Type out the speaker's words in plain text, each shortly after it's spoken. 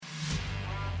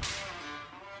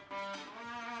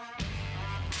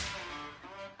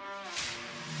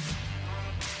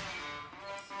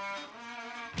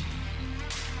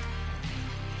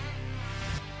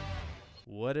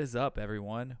What is up,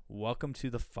 everyone? Welcome to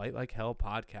the Fight Like Hell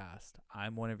podcast.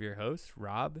 I'm one of your hosts,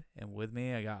 Rob, and with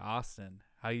me I got Austin.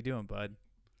 How you doing, bud?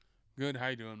 Good. How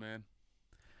you doing, man?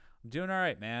 I'm doing all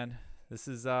right, man. This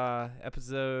is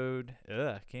episode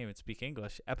I can't even speak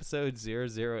English. Episode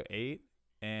 008,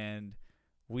 and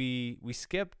we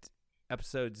skipped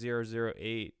episode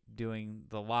 008 doing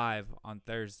the live on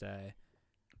Thursday.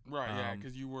 Right. Yeah.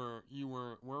 Because you were.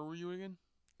 Where were you again?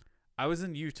 I was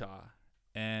in Utah,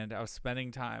 and I was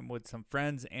spending time with some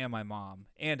friends and my mom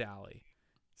and Allie.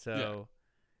 So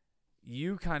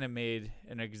you kind of made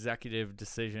an executive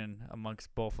decision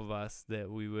amongst both of us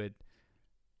that we would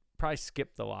probably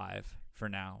skip the live for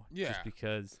now. Yeah. Just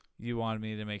because you wanted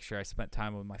me to make sure I spent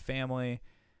time with my family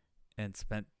and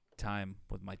spent time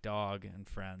with my dog and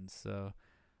friends. So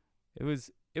it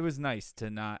was nice to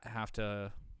not have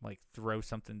to like throw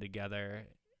something together,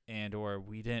 and or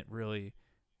we didn't really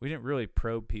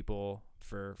probe people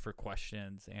for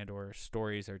questions and or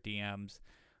stories or DMs,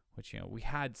 which we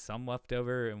had some left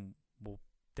over, and we'll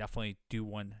definitely do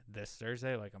one this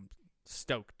Thursday. Like, I'm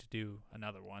stoked to do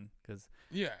another one because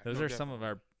those are some of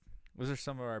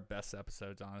our best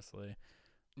episodes, honestly.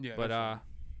 Yeah. But I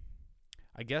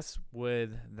guess with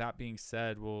that being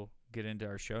said, we'll get into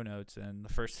our show notes, and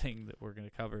the first thing that we're going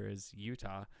to cover is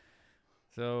Utah.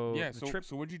 So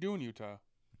So what'd you do in Utah?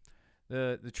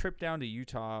 The trip down to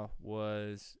Utah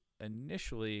was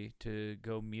initially to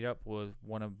go meet up with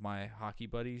one of my hockey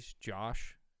buddies,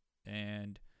 Josh.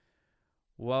 And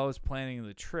while I was planning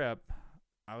the trip,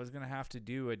 I was going to have to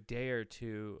do a day or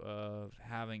two of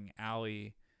having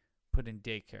Allie put in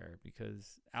daycare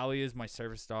because Allie is my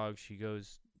service dog. She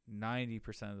goes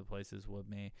 90% of the places with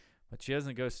me, but she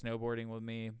doesn't go snowboarding with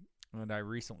me. And I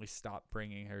recently stopped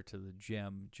bringing her to the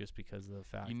gym just because of the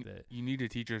fact that you need to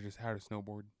teach her just how to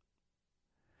snowboard.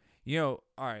 all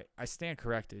right, I stand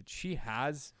corrected. She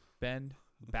has been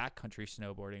backcountry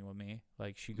snowboarding with me.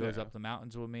 Like, she goes up the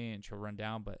mountains with me and she'll run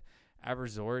down. But at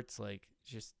resorts, like,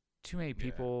 just too many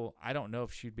people. I don't know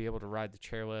if she'd be able to ride the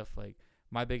chairlift. Like,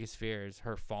 my biggest fear is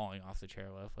her falling off the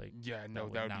chairlift. Like, that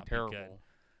would be not terrible. good.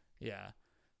 Yeah.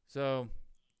 So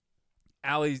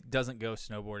Allie doesn't go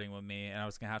snowboarding with me, and I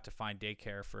was going to have to find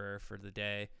daycare for the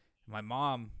day. My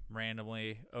mom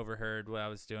randomly overheard what I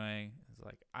was doing. It's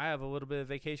like, I have a little bit of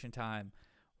vacation time.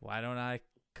 Why don't I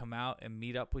come out and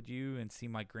meet up with you and see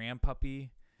my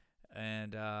grandpuppy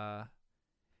and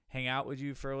hang out with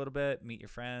you for a little bit, meet your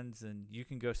friends, and you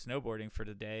can go snowboarding for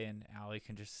the day, and Allie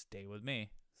can just stay with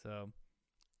me. So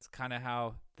it's kind of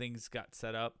how things got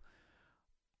set up.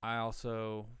 I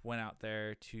also went out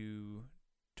there to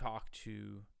talk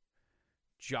to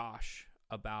Josh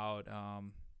about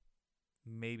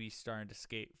maybe starting to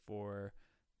skate for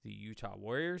the Utah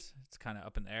Warriors. It's kind of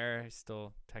up in the air. I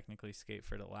still technically skate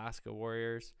for the Alaska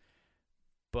Warriors.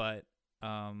 But,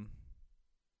 for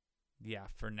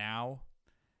now,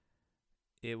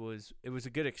 it was a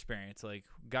good experience. Like,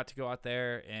 got to go out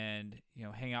there and,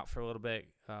 hang out for a little bit.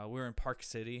 We were in Park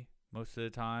City most of the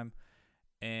time,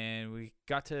 and we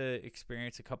got to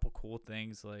experience a couple cool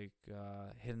things, like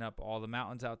hitting up all the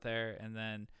mountains out there. And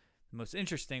then the most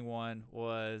interesting one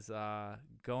was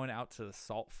going out to the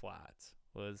Salt Flats.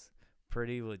 Was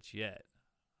pretty legit.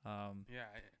 Because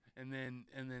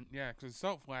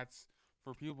Salt Flats,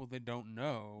 for people that don't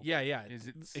know,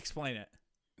 explain it.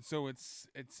 So it's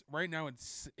right now it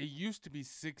used to be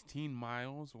 16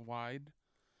 miles wide.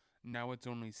 Now it's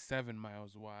only 7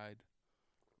 miles wide.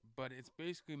 But it's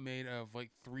basically made of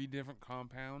like 3 different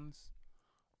compounds,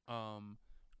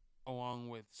 along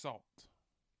with salt.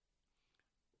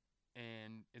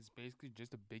 And it's basically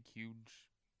just a big, huge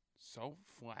salt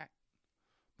flat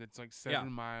that's like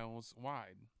 7 miles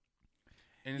wide.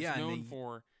 And it's known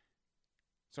for...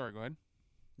 Sorry, go ahead.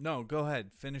 No, go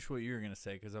ahead. Finish what you were going to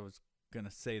say, because I was going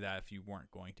to say that if you weren't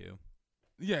going to.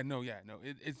 No.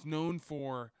 It's known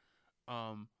for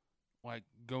like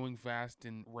going fast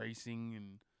and racing,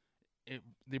 and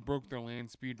they broke their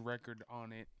land speed record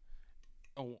on it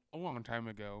a long time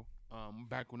ago,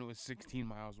 back when it was 16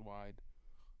 miles wide.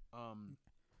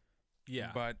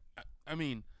 But I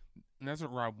mean, and that's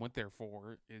what Rob went there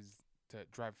for, is to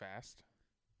drive fast.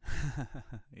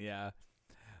 Yeah.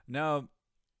 No,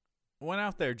 went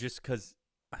out there just because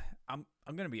I'm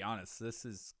going to be honest. This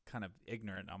is kind of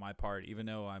ignorant on my part, even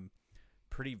though I'm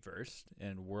pretty versed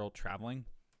in world traveling.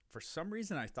 For some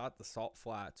reason, I thought the Salt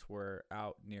Flats were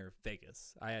out near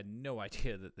Vegas. I had no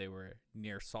idea that they were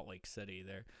near Salt Lake City.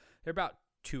 They're about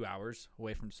 2 hours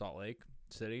away from Salt Lake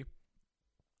City.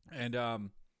 And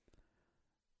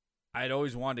I'd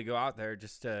always wanted to go out there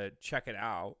just to check it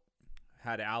out.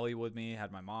 Had Allie with me,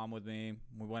 had my mom with me.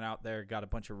 We went out there, got a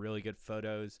bunch of really good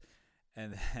photos,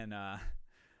 and then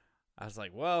I was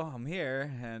like, well, I'm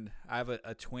here, and I have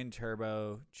a twin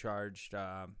turbo charged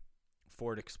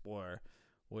Ford Explorer,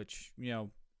 which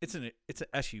it's an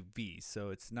SUV, so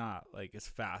it's not like as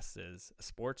fast as a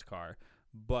sports car,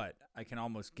 but I can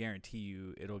almost guarantee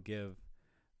you it'll give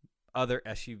other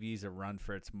SUVs a run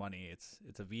for its money. It's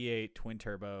a V8 twin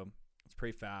turbo. It's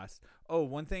pretty fast. Oh,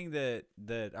 one thing that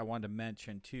I wanted to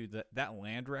mention too, that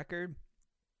land record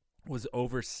was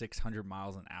over 600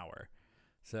 miles an hour.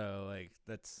 So like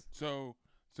that's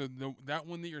that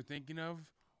one that you're thinking of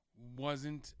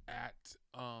wasn't at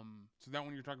so that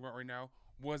one you're talking about right now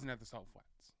wasn't at the Salt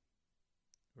Flats.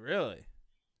 really.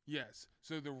 Yes.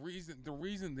 So the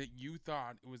reason that you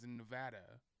thought it was in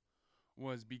Nevada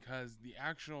was because the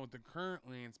current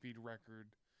land speed record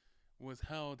was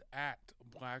held at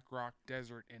Black Rock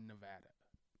Desert in Nevada.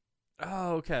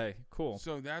 Oh, okay, cool.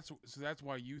 So that's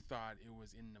why you thought it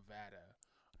was in Nevada.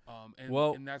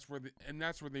 Well, and that's where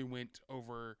they went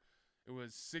over. It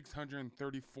was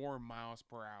 634 miles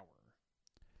per hour.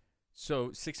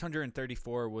 so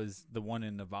 634 was the one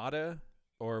in Nevada,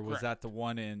 or was Correct. that the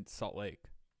one in Salt Lake,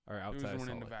 or It was outside the of one Salt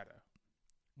in Lake? Nevada.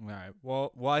 All right.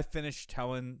 Well, while I finish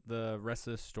telling the rest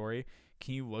of the story,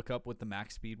 can you look up what the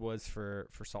max speed was for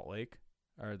Salt Lake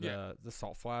or the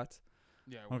Salt Flats?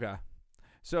 Yeah. Okay.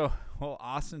 So, well,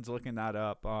 Austin's looking that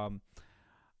up.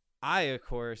 I, of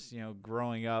course,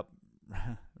 growing up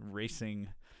racing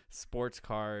sports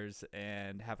cars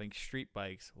and having street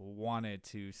bikes, wanted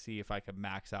to see if I could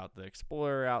max out the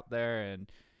Explorer out there and,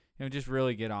 just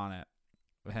really get on it.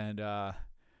 And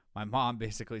my mom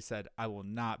basically said, I will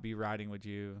not be riding with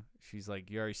you. She's like,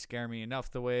 you already scare me enough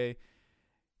the way,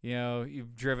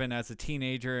 you've driven as a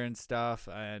teenager and stuff.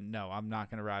 And no, I'm not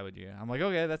going to ride with you. I'm like,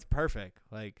 okay, that's perfect.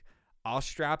 Like, I'll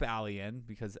strap Allie in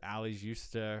because Allie's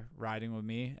used to riding with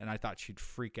me, and I thought she'd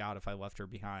freak out if I left her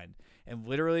behind. And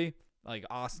literally, like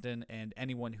Austin and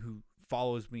anyone who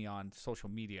follows me on social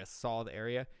media saw the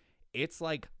area. It's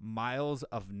like miles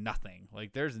of nothing.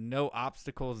 Like there's no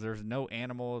obstacles, there's no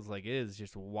animals. Like it is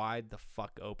just wide the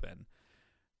fuck open.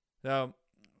 So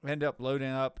I ended up loading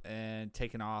up and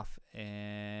taking off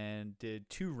and did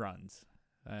 2 runs.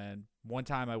 And one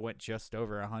time I went just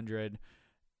over 100.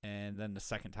 And then the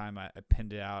second time I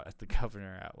pinned it out at the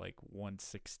Governor at like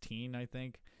 116, I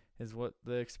think, is what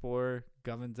the Explorer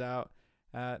governs out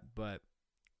at. But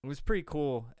it was pretty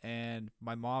cool. And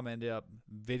my mom ended up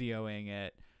videoing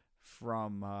it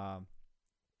from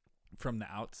the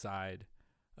outside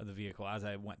of the vehicle as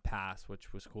I went past,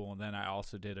 which was cool. And then I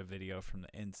also did a video from the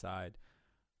inside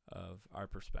of our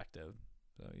perspective.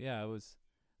 So yeah, it was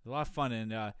a lot of fun.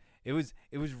 And it was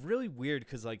really weird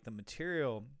because like the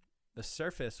material, the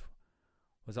surface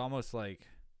was almost like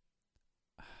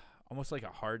a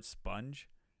hard sponge,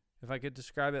 if I could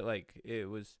describe it. Like it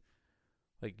was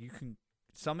like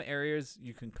some areas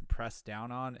you can compress down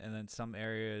on, and then some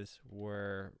areas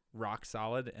were rock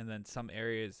solid, and then some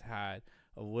areas had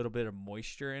a little bit of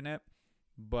moisture in it,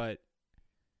 but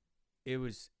it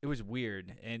was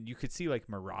weird. And you could see like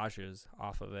mirages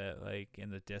off of it, like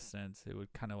in the distance. It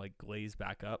would kind of like glaze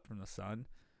back up from the sun.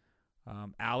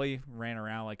 Allie ran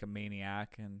around like a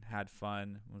maniac and had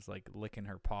fun, was like licking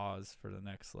her paws for the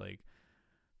next like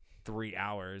 3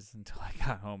 hours until I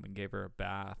got home and gave her a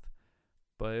bath.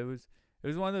 But it was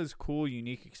one of those cool,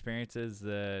 unique experiences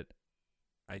that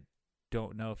I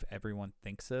don't know if everyone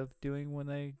thinks of doing when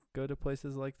they go to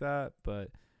places like that, but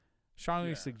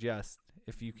strongly suggest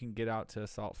if you can get out to a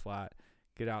Salt Flat,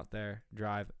 get out there,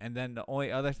 drive. And then the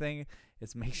only other thing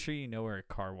is make sure you know where a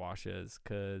car wash is,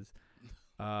 because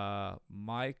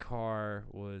my car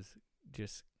was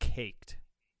just caked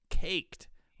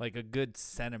like a good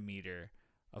centimeter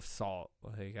of salt.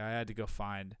 Like I had to go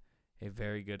find a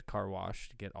very good car wash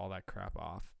to get all that crap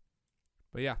off.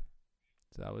 But yeah,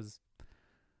 so that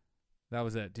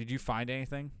was it. Did you find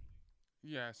anything?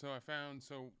 Yeah, so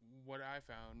what I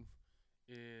found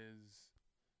is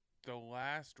the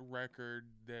last record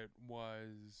that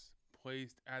was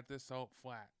placed at the Salt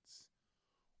Flats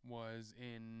was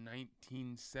in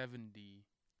 1970,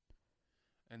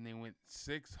 and they went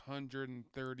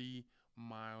 630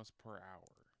 miles per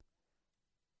hour.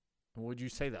 What would you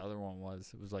say the other one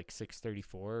was? It was like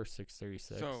 634 or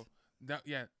 636. So that's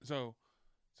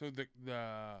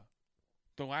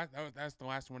the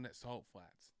last one at Salt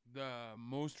Flats. The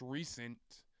most recent,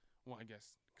 well, I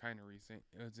guess kind of recent,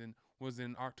 was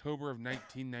in October of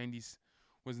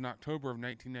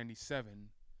 1997,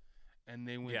 and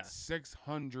they went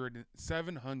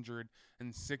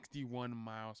 761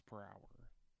 miles per hour.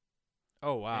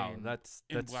 Oh wow, that's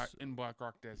in Black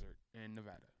Rock Desert in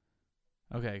Nevada.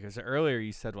 Okay, because earlier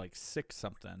you said like 6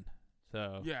 something.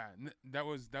 So yeah, that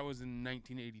was in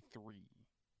 1983.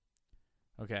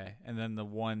 Okay, and then the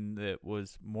one that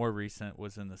was more recent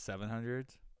was in the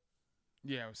 700s.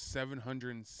 Yeah, it was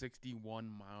 761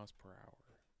 miles per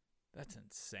hour. That's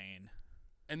insane.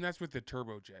 And that's with the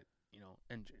turbojet,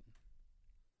 engine.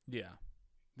 Yeah.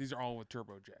 These are all with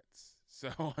turbojets. So,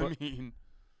 But- I mean,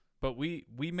 But we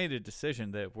made a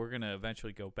decision that we're going to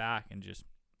eventually go back and just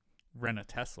rent a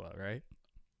Tesla, right?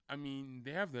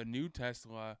 they have the new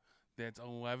Tesla that's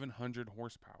 1,100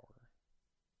 horsepower,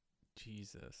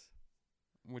 Jesus.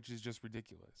 which is just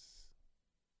ridiculous.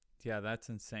 Yeah, that's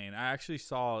insane. I actually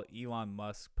saw Elon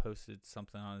Musk posted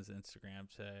something on his Instagram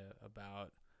today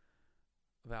about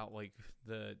like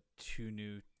the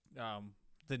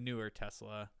the newer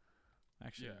Tesla.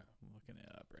 Actually, Yeah. I'm looking it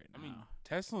up right I now. mean,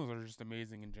 Teslas are just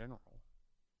amazing in general.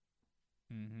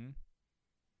 Mm-hmm.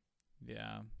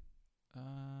 Yeah.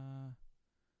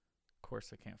 Of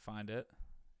course I can't find it,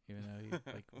 even though you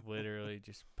like literally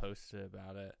just posted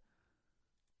about it.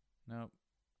 Nope,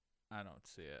 I don't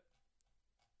see it.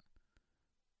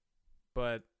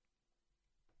 But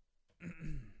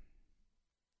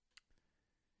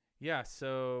yeah,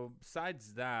 so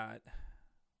besides that,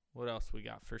 what else we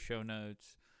got for show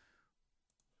notes?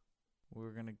 We're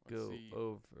gonna Let's go see.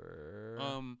 over.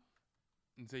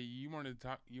 And so you wanted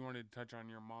to touch on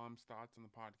your mom's thoughts on the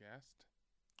podcast.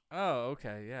 Oh,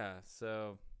 okay, yeah.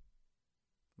 So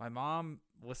my mom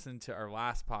listened to our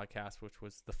last podcast, which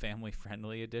was the family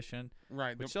friendly edition.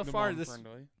 Right. Which the so far mom this-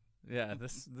 friendly. Yeah,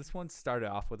 this one started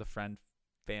off with a friend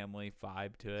family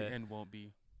vibe to The it. end won't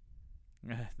be.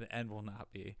 The end will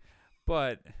not be.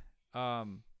 But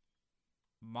mom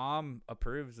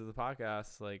approves of the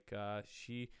podcast. Like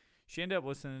she ended up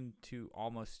listening to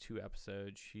almost 2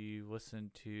 episodes. She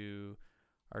listened to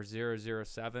our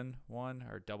 007 one,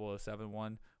 our 007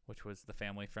 one, which was the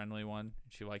family friendly one.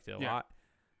 She liked it a Yeah. lot.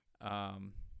 I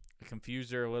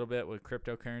confused her a little bit with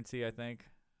cryptocurrency, I think.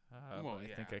 Well, I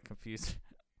think yeah. I confused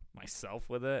myself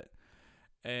with it.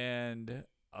 And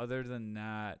other than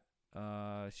that,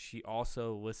 she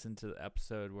also listened to the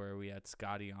episode where we had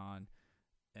Scotty on,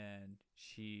 and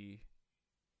she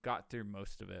got through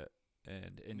most of it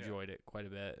and enjoyed it quite a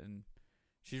bit. And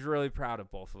she's really proud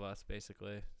of both of us,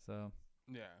 basically. So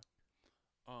Yeah.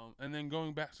 And then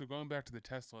going back to the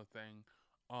Tesla thing,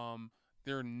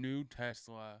 their new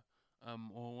Tesla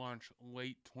will launch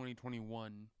late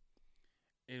 2021.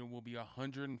 It will be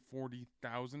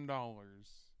 $140,000.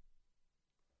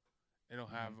 It'll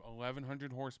have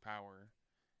 1,100 horsepower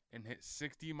and hit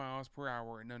 60 miles per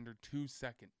hour in under 2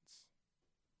 seconds.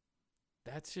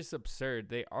 that's just absurd.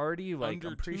 They already Under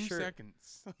I'm pretty 2 sure.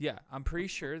 seconds. Yeah, I'm pretty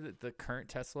sure that the current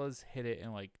Teslas hit it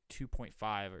in like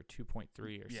 2.5 or 2.3 or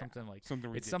Yeah, something like.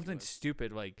 Something ridiculous. It's something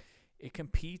stupid. Like it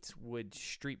competes with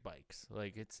street bikes.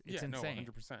 Like it's insane. No,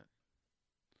 100%.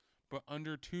 But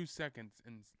under 2 seconds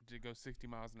and to go 60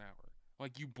 miles an hour.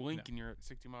 Like you blink and you're at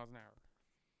 60 miles an hour.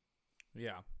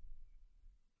 Yeah.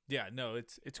 Yeah, no,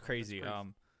 it's crazy. crazy.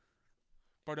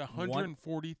 But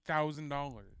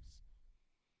 $140,000.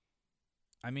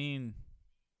 I mean,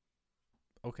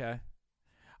 okay.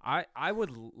 I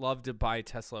would love to buy a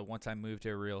Tesla once I move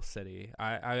to a real city.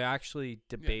 I actually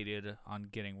debated on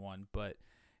getting one, but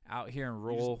out here in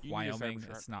rural you need a Wyoming, Cybertruck.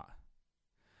 it's not.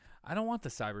 I don't want the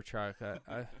Cybertruck.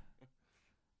 I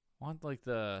want like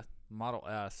the Model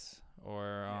S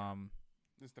or Yeah.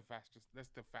 That's the fastest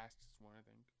one, I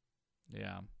think.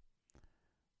 yeah.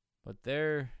 But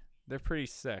they're pretty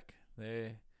sick.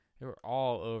 They were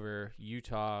all over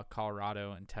Utah,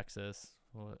 Colorado, and Texas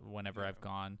whenever Yeah. I've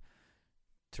gone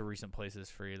to recent places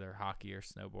for either hockey or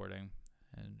snowboarding,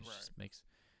 and it just makes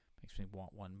me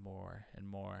want one more and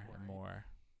more and Right. more.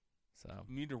 So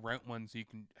You need to rent one so you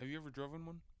can. Have you ever driven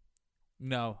one?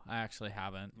 no, I actually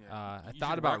haven't. I You thought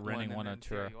should about rent renting and one on then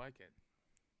see how tour. you like it.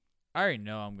 I already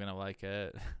know I'm gonna like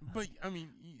it. But you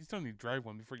still need to drive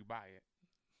one before you buy it.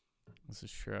 This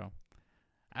is true.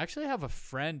 I actually have a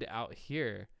friend out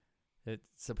here that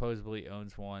supposedly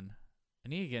owns one. I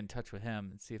need to get in touch with him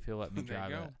and see if he'll let me There you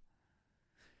drive go.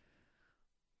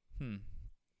 it.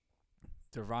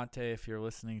 Devontae, if you're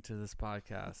listening to this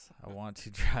podcast, I want to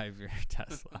drive your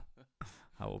Tesla.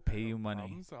 I will pay you money.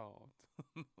 Problem solved.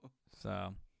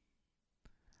 So,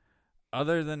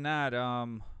 other than that,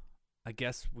 I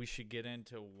guess we should get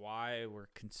into why we're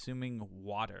consuming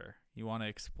water. You want to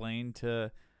explain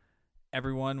to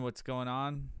everyone what's going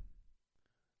on?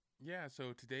 Yeah.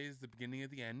 So today is the beginning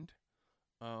of the end.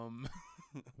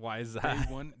 Why is Day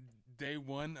that? day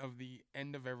one of the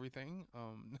end of everything.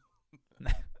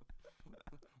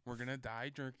 We're gonna die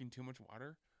drinking too much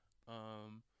water.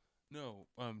 No.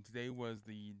 Today was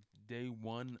the day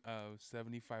 1 of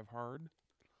 75 hard.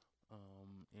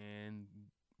 And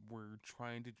we're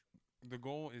trying to The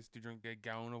goal is to drink a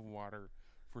gallon of water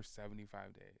for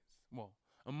 75 days. Well,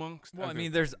 amongst Well, I other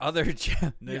mean, there's things. other there's Yeah,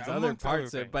 other amongst other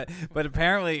parts of it, things. but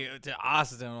apparently to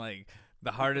Austin, like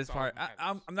the hardest all part. that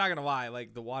I'm matters. I'm not gonna lie,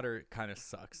 like the water kind of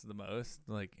sucks the most,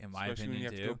 like in my Especially when you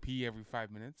opinion have to go too. pee every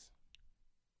 5 minutes.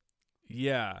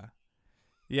 Yeah,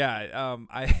 yeah.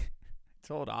 I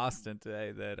told Austin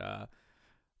today that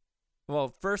well,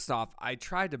 first off, I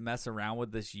tried to mess around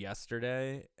with this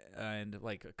yesterday and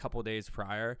like a couple days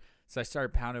prior. So I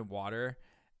started pounding water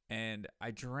and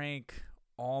I drank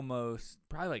almost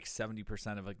probably like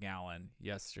 70% of a gallon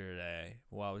yesterday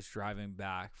while I was driving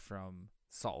back from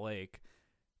Salt Lake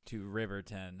to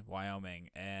Riverton, Wyoming.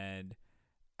 And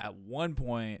at one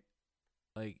point,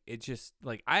 like it just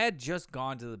like I had just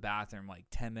gone to the bathroom like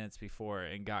 10 minutes before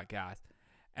and got gas.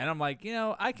 And I'm like,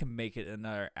 I can make it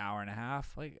another hour and a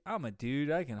half. Like, I'm a dude.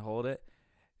 I can hold it.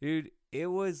 Dude, it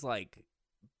was like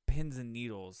pins and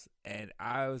needles. And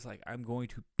I was like, I'm going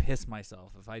to piss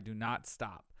myself if I do not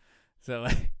stop. So,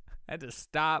 like, I had to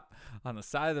stop on the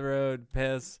side of the road,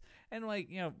 piss. And, like,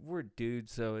 we're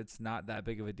dudes, so it's not that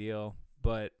big of a deal.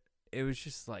 But it was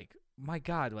just like, my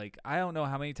God, like, I don't know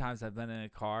how many times I've been in a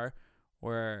car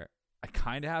where I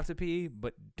kind of have to pee,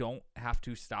 but don't have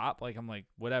to stop. Like, I'm like,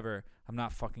 whatever. I'm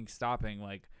not fucking stopping.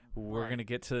 Like, we're Right. going to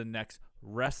get to the next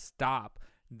rest stop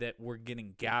that we're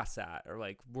getting gas at. Or,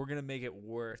 like, we're going to make it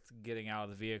worth getting out of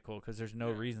the vehicle because there's no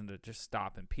Yeah. reason to just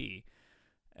stop and pee.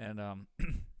 And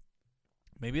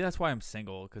maybe that's why I'm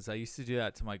single because I used to do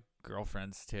that to my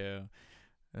girlfriends, too.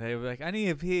 They were like, I need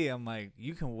to pee. I'm like,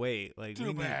 you can wait. Like,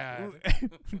 Too bad.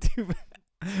 Too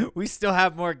bad. We still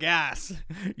have more gas.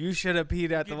 You should have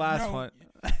peed at the last No, one.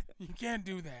 You can't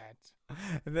do that.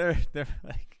 And they're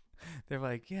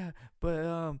like, yeah,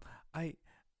 but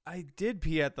I did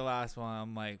pee at the last one.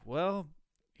 I'm like, well,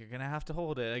 you're gonna have to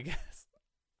hold it, I guess.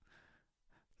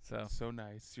 So So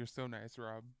nice. You're so nice,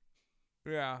 Rob.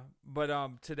 yeah,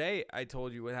 but today I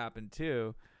told you what happened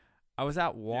too. I was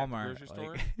at Walmart. grocery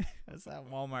store? I was at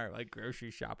Walmart, like grocery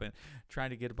shopping, trying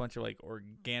to get a bunch of like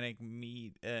organic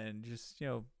meat and just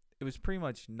it was pretty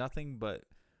much nothing but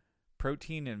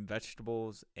protein and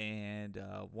vegetables. And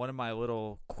one of my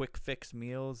little quick fix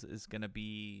meals is gonna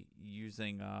be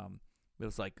using it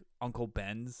was like Uncle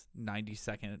Ben's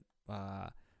 90-second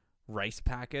rice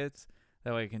packets.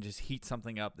 That way I can just heat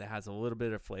something up that has a little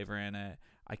bit of flavor in it.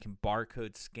 I can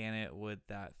barcode scan it with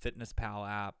that FitnessPal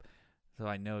app. So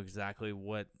I know exactly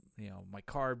what, my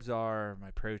carbs are,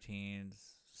 my proteins,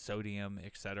 sodium,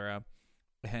 etc.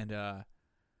 And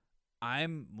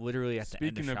I'm literally at the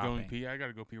end Speaking of of going shopping. pee, I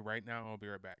gotta go pee right now. I'll be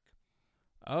right back.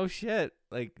 Oh shit.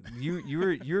 Like you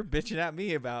were bitching at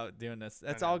me about doing this.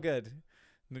 That's know. all good.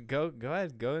 Go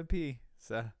ahead, go and pee.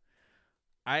 So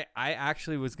I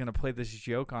actually was going to play this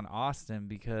joke on Austin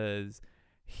because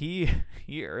he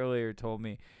earlier told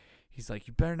me, he's like,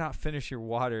 you better not finish your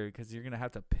water because you're going to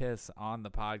have to piss on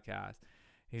the podcast.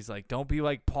 He's like, don't be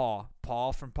like Paul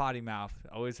from Potty Mouth,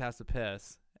 always has to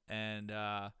piss. And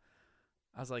I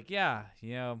was like, yeah,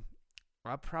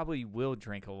 I probably will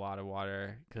drink a lot of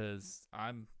water because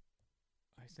I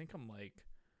think I'm like,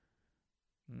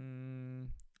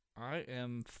 I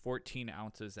am 14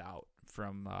 ounces out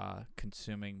from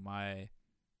consuming my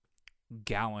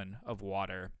gallon of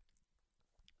water.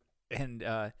 And,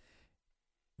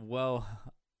 well,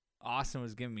 Austin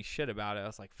was giving me shit about it. I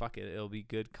was like, fuck it. It'll be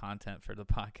good content for the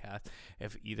podcast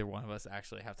if either one of us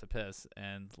actually have to piss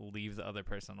and leave the other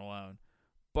person alone.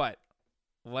 But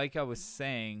like I was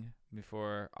saying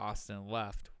before Austin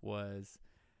left was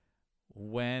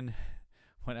when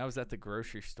I was at the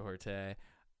grocery store today,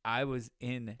 I was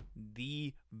in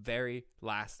the very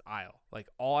last aisle. Like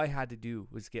all I had to do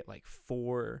was get like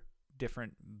 4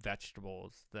 different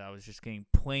vegetables that I was just getting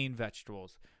plain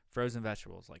vegetables, frozen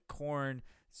vegetables like corn,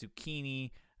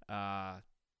 zucchini,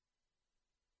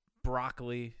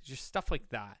 broccoli, just stuff like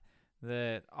that.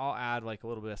 That I'll add like a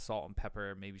little bit of salt and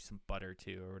pepper, maybe some butter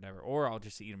too or whatever, or I'll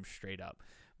just eat them straight up.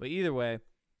 But either way,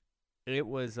 it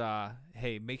was,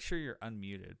 hey, make sure you're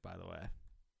unmuted, by the way.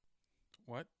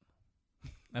 What?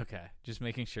 Okay, just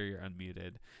making sure you're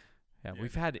unmuted. Yeah, Yeah.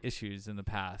 we've had issues in the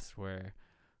past where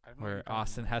I don't know what you're talking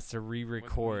Austin about. has to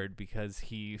re-record because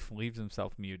he leaves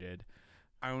himself muted.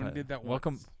 I only did that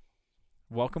welcome- once.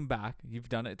 Welcome back. You've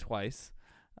done it twice.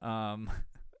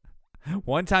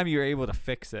 One time you were able to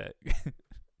fix it, and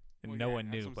Well, no yeah, one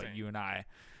that's knew what I'm but saying. you and I.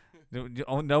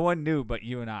 No one knew but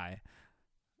you and I.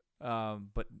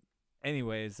 But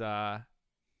anyways, I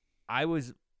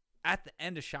was at the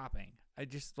end of shopping. I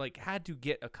just like had to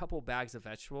get a couple bags of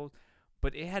vegetables,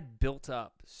 but it had built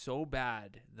up so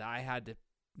bad that I had to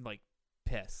like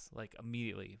piss like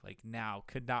immediately, like now,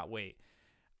 could not wait.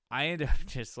 I end up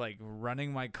just like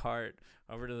running my cart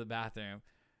over to the bathroom,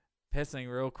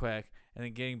 pissing real quick, and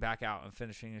then getting back out and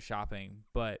finishing the shopping.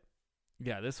 But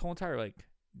yeah, this whole entire like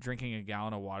drinking a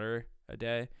gallon of water a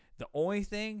day. The only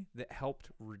thing that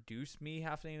helped reduce me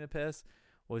having to piss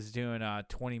was doing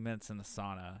 20 minutes in the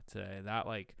sauna today. That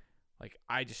like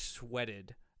I just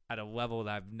sweated at a level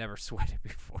that I've never sweated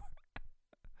before.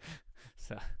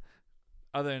 So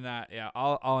other than that, yeah,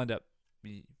 I'll end up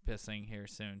pissing here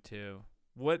soon too.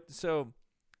 So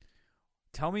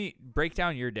tell me, break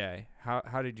down your day.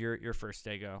 How did your first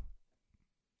day go?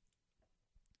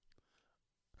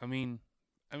 I mean,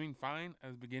 fine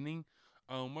at the beginning.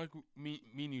 Like me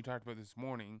and you talked about this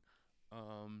morning.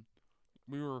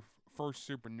 We were first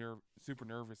super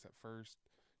nervous at first,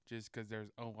 just because there's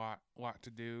a lot to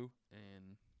do,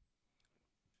 and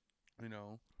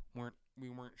we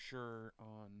weren't sure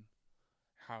on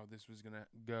how this was gonna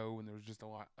go, and there was just a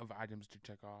lot of items to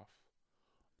check off.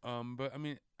 But I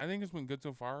mean, I think it's been good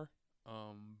so far.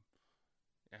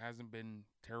 It hasn't been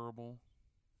terrible.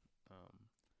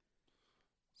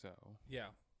 So Yeah.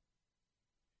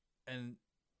 And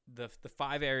the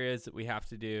 5 areas that we have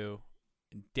to do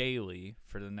daily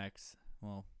for the next,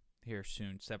 well, here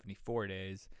soon, 74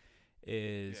 days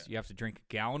is you have to drink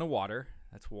a gallon of water.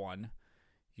 That's 1.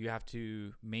 You have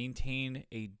to maintain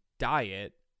a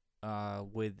diet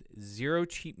with 0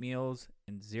 cheat meals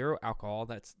and 0 alcohol.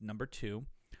 That's number 2.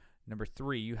 Number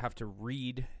 3, you have to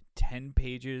read 10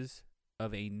 pages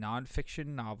of a nonfiction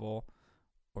novel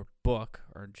or book,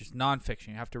 or just nonfiction.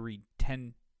 You have to read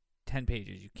 10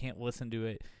 pages. You can't listen to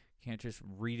it. You can't just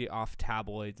read it off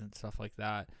tabloids and stuff like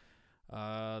that.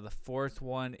 The 4th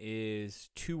one is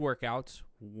 2 workouts.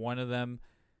 One of them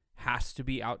has to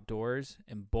be outdoors,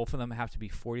 and both of them have to be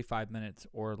 45 minutes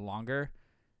or longer.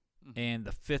 And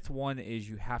the 5th one is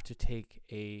you have to take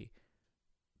a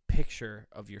picture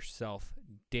of yourself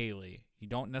daily. You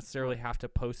don't necessarily have to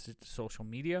post it to social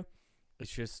media.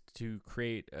 It's just to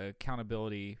create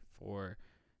accountability for,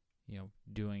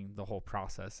 doing the whole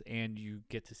process, and you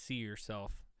get to see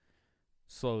yourself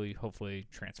slowly, hopefully,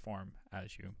 transform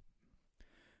as you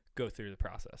go through the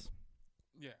process.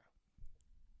 Yeah.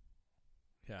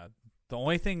 Yeah. The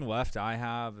only thing left I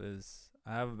have is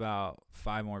I have about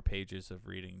 5 more pages of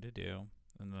reading to do,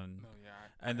 and then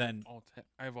I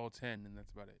have all 10, and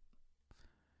that's about it.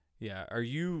 Yeah.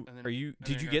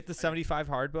 Did you get the 75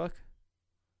 hard book?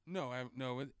 No,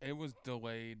 it was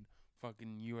delayed.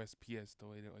 Fucking USPS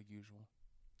delayed it like usual.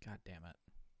 God damn it.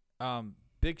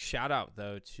 Big shout out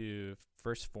though to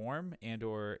First Form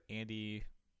and/or Andy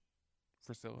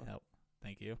Frisilla. Help.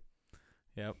 Thank you.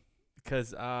 Yep.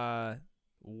 Because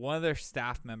one of their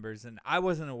staff members, and I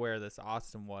wasn't aware this,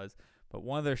 Austin was, but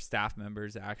one of their staff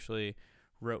members actually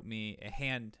wrote me a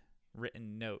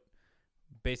handwritten note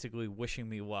basically wishing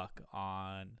me luck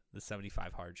on the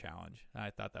 75 hard challenge. I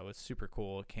thought that was super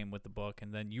cool. It came with the book.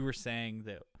 And then you were saying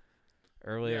that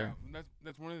earlier. Yeah,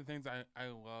 that's one of the things I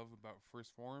love about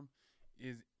First Form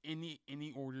is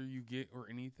any order you get or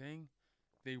anything,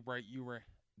 they write you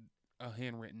a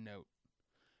handwritten note.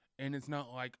 And it's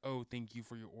not like, oh, thank you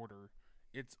for your order.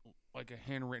 It's like a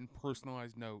handwritten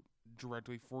personalized note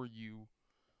directly for you.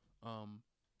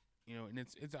 And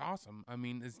it's awesome. I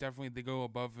mean, it's definitely, they go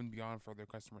above and beyond for their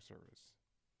customer service.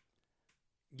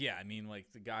 Yeah, I mean,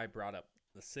 like the guy brought up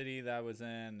the city that I was in,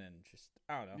 and just,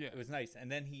 I don't know. Yeah. It was nice.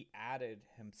 And then he added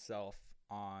himself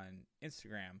on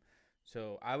Instagram.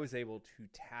 So I was able to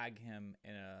tag him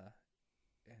in a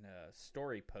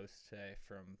story post today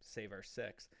from Save Our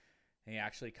Six. And he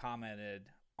actually commented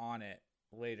on it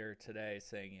later today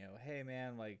saying, hey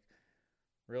man, like,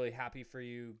 really happy for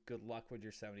you. Good luck with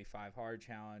your 75 hard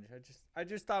challenge. I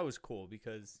just thought it was cool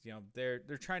because, they're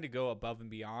trying to go above and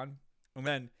beyond. And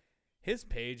then his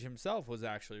page himself was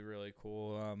actually really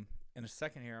cool. In a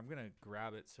second here, I'm going to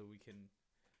grab it so we can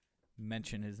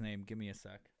mention his name. Give me a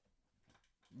sec.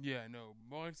 Yeah, no.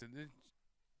 Well, like I said,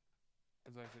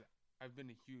 as I said, I've been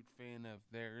a huge fan of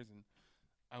theirs, and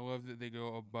I love that they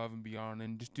go above and beyond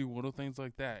and just do little things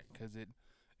like that because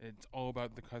it's all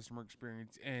about the customer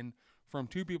experience. And from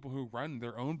 2 people who run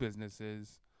their own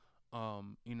businesses,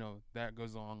 that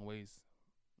goes a long ways,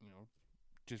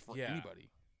 just for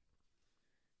anybody.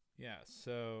 Yeah,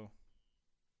 so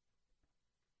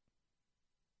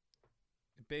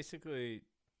it basically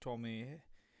told me,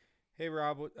 hey,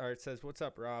 Rob, it says, what's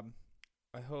up, Rob?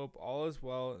 I hope all is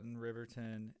well in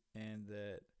Riverton and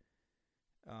that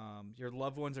your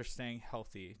loved ones are staying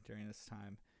healthy during this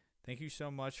time. Thank you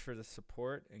so much for the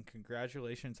support and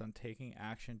congratulations on taking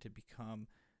action to become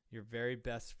your very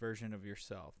best version of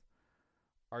yourself.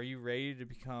 Are you ready to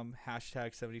become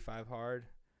 #75hard?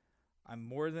 I'm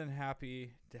more than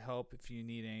happy to help if you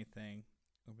need anything.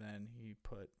 And then he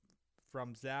put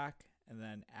from Zach, and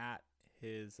then at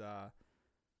his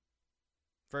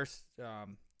first.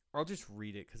 I'll just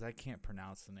read it because I can't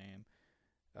pronounce the name.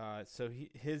 So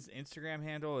his Instagram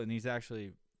handle, and he's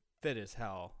actually fit as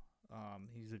hell.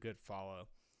 He's a good follow.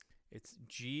 It's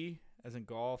G as in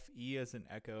golf, E as in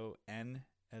echo, N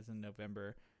as in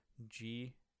November,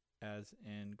 G as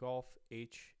in golf,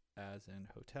 H as in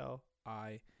hotel,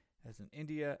 I as in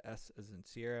India, S as in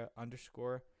Sierra,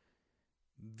 underscore,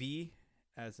 V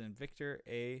as in Victor,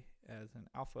 A as in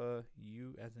Alpha,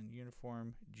 U as in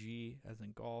uniform, G as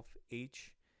in golf,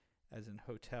 H as in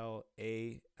hotel,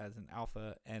 A as in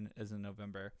Alpha, N as in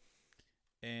November.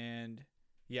 And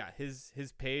yeah, his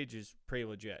page is pretty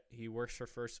legit. He works for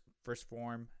First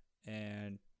Form,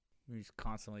 and he's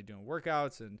constantly doing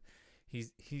workouts, and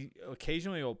he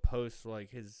occasionally will post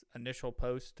like his initial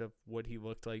post of what he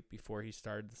looked like before he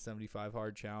started the 75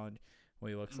 hard challenge, what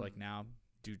he looks like now.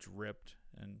 Dude's ripped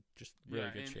and just really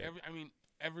good shape.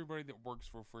 Everybody that works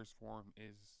for First Form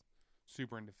is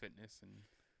super into fitness and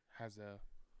has a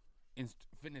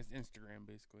fitness Instagram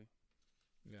basically.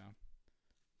 Yeah.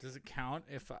 Does it count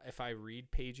if I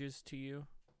read pages to you?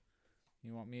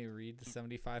 You want me to read the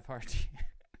 75 hard?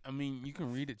 I mean, you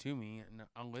can read it to me and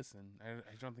I'll listen.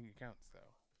 I don't think it counts though.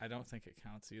 I don't think it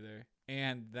counts either.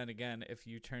 And then again, if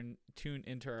you tune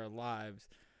into our lives,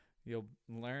 you'll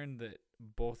learn that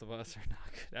both of us are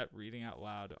not good at reading out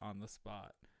loud on the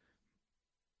spot.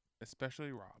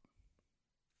 Especially Rob.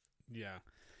 Yeah.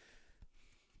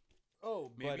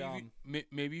 Oh,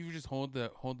 maybe you just hold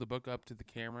the book up to the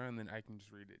camera and then I can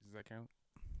just read it. Does that count?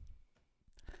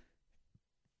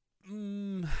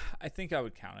 I think I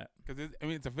would count it because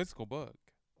it's a physical book.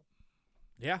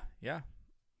 Yeah.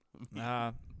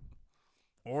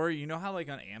 Or you know how like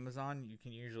on Amazon you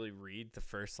can usually read the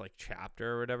first like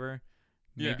chapter or whatever.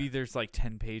 Maybe there's like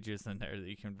 10 pages in there that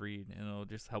you can read, and it'll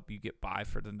just help you get by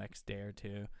for the next day or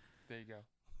two. There you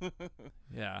go.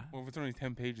 Yeah. Well, if it's only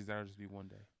 10 pages, that'll just be one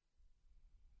day.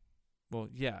 Well,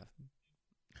 yeah.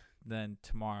 Then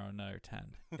tomorrow another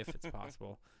 10, if it's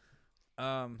possible.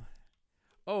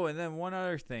 Oh, and then one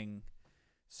other thing.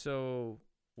 So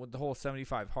with the whole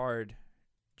 75 hard,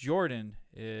 Jordan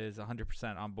is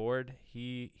 100% on board.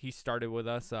 He started with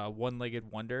us. One-Legged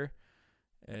Wonder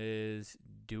is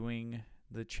doing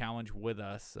the challenge with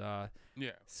us.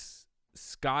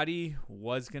 Scotty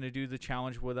was going to do the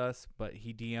challenge with us, but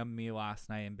he DM'd me last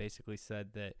night and basically said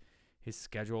that his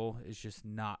schedule is just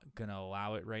not going to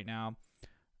allow it right now.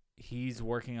 He's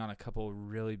working on a couple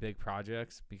really big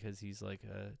projects because he's like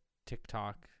a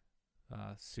TikTok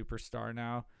superstar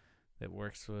now that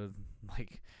works with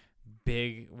like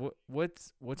big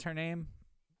what's her name?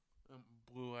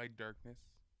 Blue Eyed Darkness.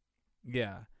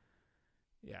 Yeah,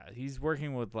 he's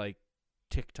working with like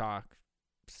TikTok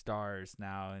stars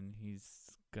now, and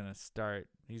he's gonna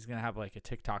have like a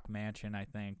TikTok mansion, I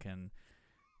think, and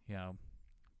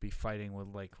be fighting with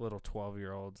like little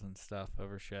 12-year-olds and stuff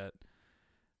over shit.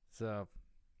 So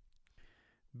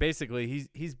basically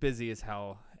he's busy as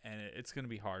hell, and it's going to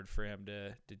be hard for him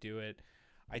to do it.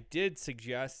 I did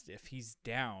suggest if he's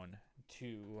down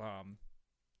to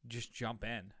just jump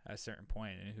in at a certain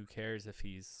point, and who cares if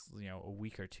he's a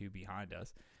week or two behind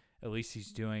us. At least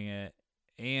he's doing it,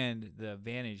 and the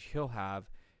advantage he'll have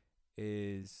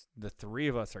is the three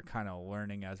of us are kind of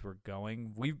learning as we're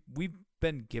going. We've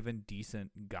been given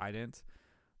decent guidance,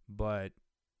 but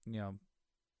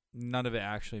none of it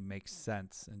actually makes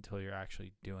sense until you're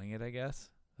actually doing it, I guess.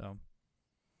 So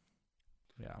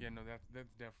yeah. Yeah, no,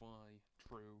 that's definitely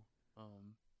true.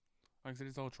 Like I said,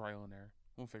 it's all trial and error.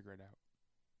 We'll figure it out.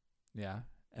 Yeah.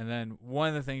 And then one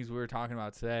of the things we were talking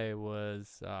about today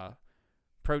was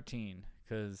protein,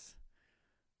 because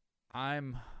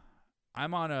I'm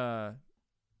on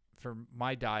for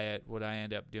my diet, what I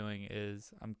end up doing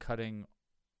is I'm cutting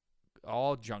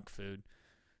all junk food.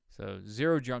 So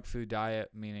 0 junk food diet,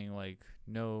 meaning like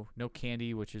no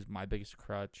candy, which is my biggest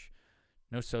crutch,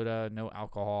 no soda, no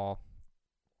alcohol.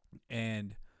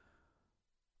 And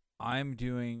I'm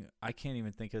doing, I can't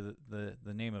even think of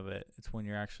the name of it. It's when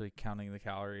you're actually counting the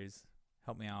calories.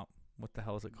 Help me out. What the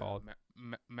hell is it called?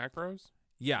 Macros?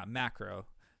 Yeah, macro.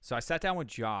 So I sat down with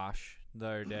Josh the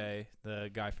other day, the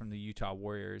guy from the Utah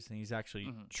Warriors, and he's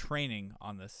actually training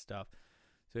on this stuff.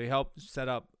 So he helped set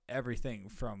up everything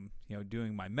from,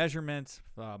 doing my measurements,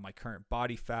 my current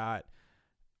body fat,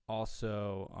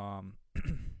 also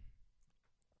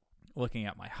looking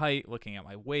at my height, looking at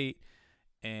my weight,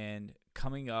 and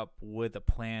coming up with a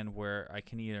plan where I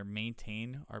can either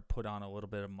maintain or put on a little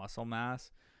bit of muscle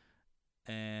mass.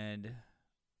 And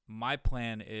my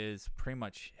plan is pretty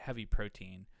much heavy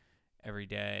protein. every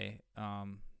day.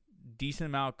 Decent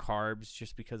amount of carbs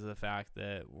just because of the fact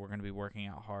that we're going to be working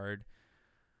out hard.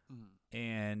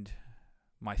 And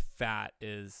my fat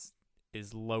is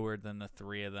lower than the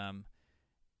three of them.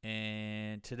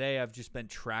 And today I've just been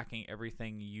tracking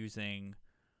everything using,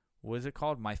 what is it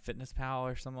called? MyFitnessPal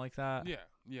or something like that? Yeah,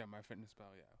 MyFitnessPal,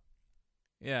 yeah.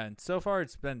 Yeah, and so far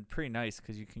it's been pretty nice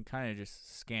because you can kind of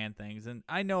just scan things. And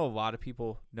I know a lot of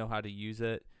people know how to use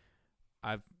it.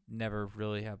 I've never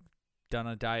really have done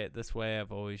a diet this way.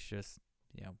 I've always just,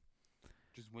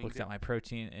 looked at my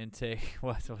protein intake.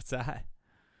 What's that?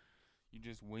 You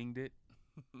just winged it?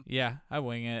 Yeah, I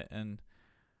wing it, and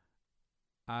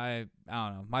I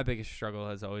don't know. My biggest struggle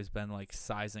has always been like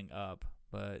sizing up,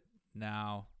 but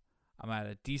now I'm at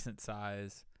a decent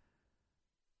size.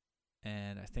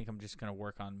 And I think I'm just going to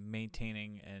work on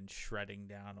maintaining and shredding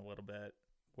down a little bit.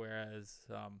 Whereas,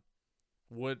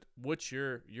 what's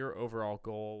your overall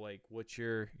goal? Like, what's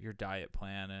your diet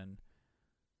plan? And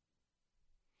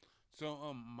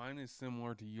so, mine is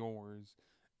similar to yours,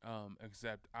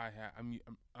 except I'm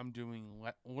doing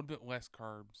a little bit less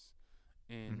carbs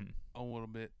and a little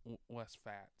bit less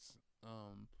fats,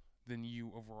 than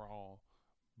you overall.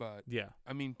 But yeah,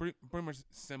 I mean, pretty much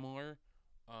similar.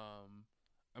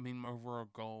 My overall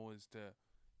goal is to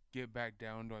get back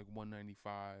down to like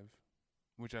 195,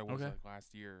 which I was like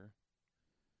last year.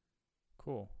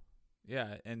 Cool.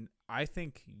 Yeah, and I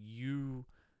think you're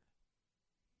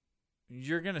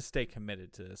going to stay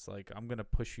committed to this. Like, I'm going to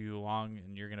push you along,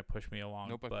 and you're going to push me along.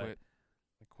 Nope, I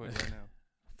quit right now.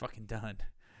 Fucking done.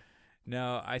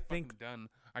 No, I think... done.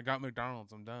 I got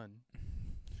McDonald's. I'm done.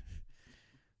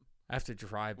 I have to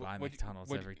drive by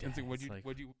McDonald's every day.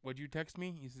 Would you text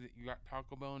me? You said you got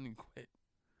Taco Bell and you quit.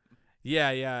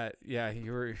 Yeah.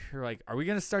 You're like, are we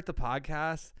gonna start the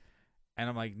podcast? And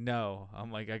I'm like, no. I'm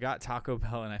like, I got Taco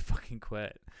Bell and I fucking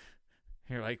quit.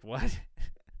 You're like, what?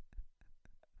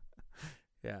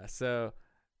 Yeah. So,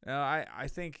 no, I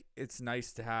think it's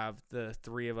nice to have the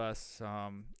three of us.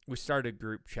 We started a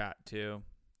group chat too,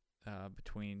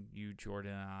 between you,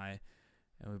 Jordan, and I.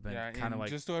 And we've been kind of like...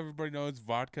 just so everybody knows,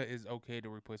 vodka is okay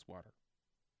to replace water.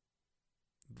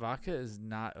 Vodka is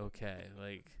not okay.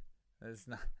 Like, it's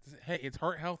not... Hey, it's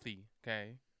heart healthy,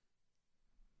 okay?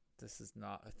 This is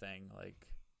not a thing. Like,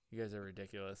 you guys are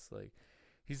ridiculous. Like,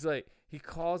 he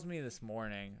calls me this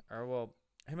morning. Or, well,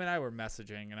 him and I were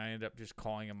messaging, and I ended up just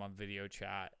calling him on video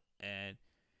chat. And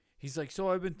he's like, so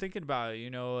I've been thinking about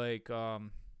it,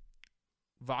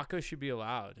 vodka should be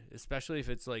allowed, especially if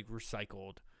it's, like,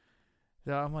 recycled.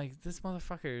 So I'm like, this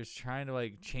motherfucker is trying to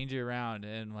like change it around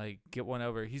and like get one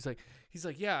over. He's like,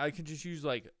 yeah, I can just use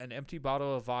like an empty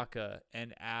bottle of vodka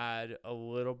and add a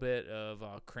little bit of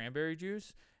cranberry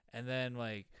juice, and then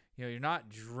like, you're not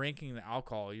drinking the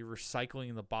alcohol, you're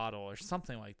recycling the bottle or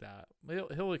something like that.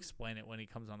 He'll explain it when he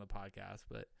comes on the podcast,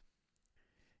 but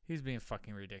he's being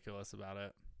fucking ridiculous about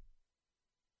it.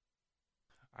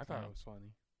 I thought it was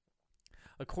funny.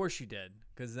 Of course you did,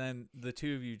 because then the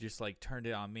two of you just like turned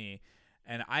it on me.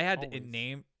 And I had it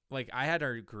named, like, I had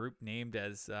our group named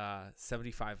as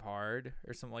 75 Hard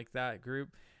or something like that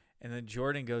group. And then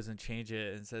Jordan goes and changes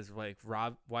it and says, like,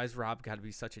 why's Rob got to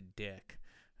be such a dick?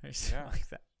 Or something like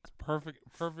that. It's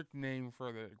perfect name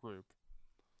for the group.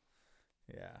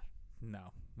 Yeah.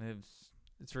 No.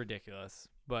 It's ridiculous.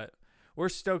 But we're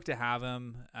stoked to have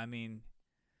him. I mean,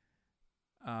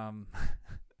 I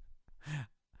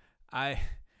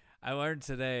learned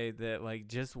today that, like,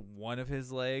 just one of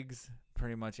his legs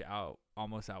pretty much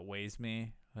almost outweighs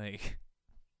me. Like,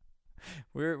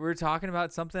 we're talking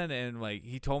about something, and like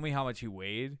he told me how much he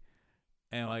weighed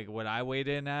and like what I weighed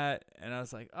in at, and I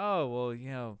was like, oh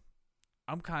well,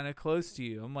 I'm kind of close to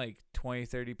you. I'm like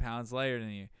 20-30 pounds lighter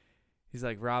than you. He's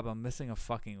like, Rob, I'm missing a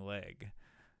fucking leg.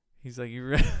 He's like, you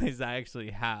realize I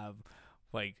actually have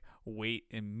like weight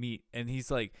and meat? And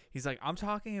he's like, I'm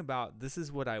talking about, this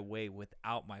is what I weigh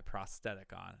without my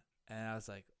prosthetic on. And I was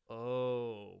like,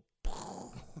 oh,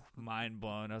 mind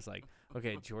blown. I was like,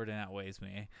 okay, Jordan outweighs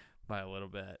me by a little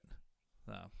bit.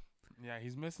 So yeah,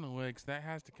 he's missing a leg, so that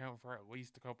has to count for at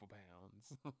least a couple pounds.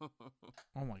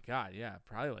 Oh my god, yeah,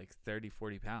 probably like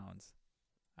 30-40 pounds.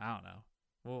 I don't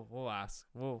know. We'll ask.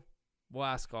 We'll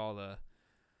ask all the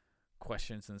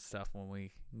questions and stuff when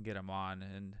we get them on.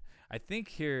 And I think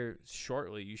here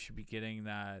shortly you should be getting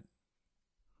that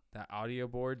audio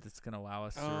board that's gonna allow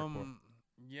us to record.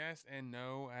 Yes and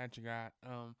no. I actually got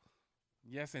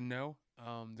yes and no.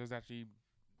 There's actually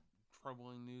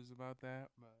troubling news about that.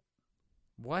 But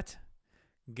what?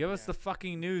 Give us the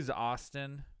fucking news,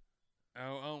 Austin.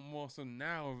 Well, so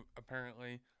now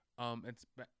apparently, it's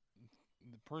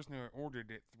the person who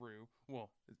ordered it through. Well,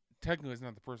 technically, it's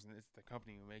not the person; it's the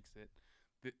company who makes it.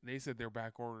 They said they're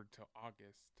back ordered till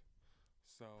August.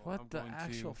 So What I'm the going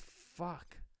actual to.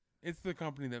 fuck? It's the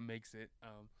company that makes it.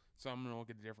 So I'm gonna look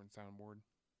at a different soundboard.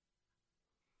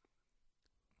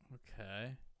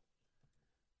 Okay.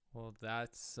 Well,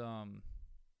 it's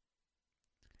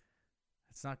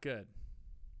not good.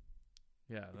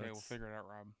 Yeah, Okay, we'll figure it out,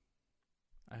 Rob.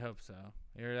 I hope so.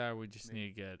 Either that, or we just Maybe.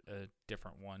 need to get a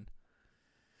different one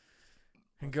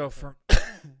and That's go okay. from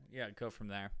go from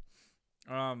there.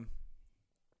 I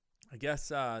guess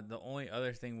the only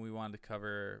other thing we wanted to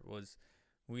cover was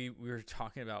we were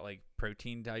talking about like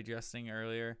protein digesting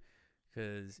earlier,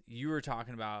 because you were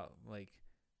talking about like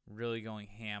really going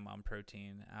ham on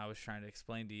protein. I was trying to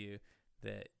explain to you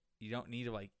that you don't need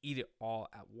to like eat it all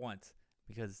at once,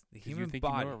 because the 'Cause human you think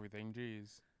body. you know everything.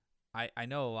 Jeez. I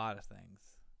know a lot of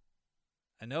things.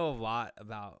 I know a lot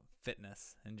about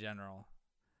fitness in general.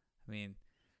 I mean,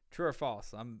 true or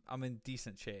false? I'm in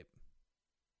decent shape.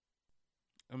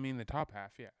 I mean, the top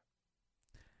half, yeah.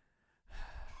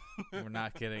 We're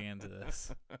not getting into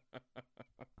this.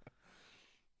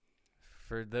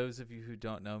 For those of you who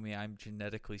don't know me, I'm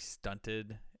genetically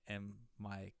stunted, and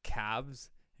my calves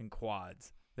and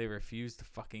quads, they refuse to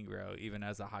fucking grow, even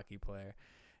as a hockey player.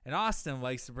 And Austin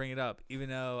likes to bring it up, even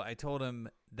though I told him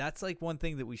that's like one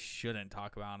thing that we shouldn't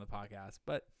talk about on the podcast.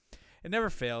 But it never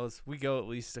fails. We go at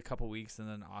least a couple weeks, and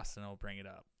then Austin will bring it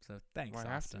up. So thanks, Well, I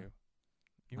have Austin. to.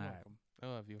 You're All right. welcome. I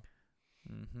love you.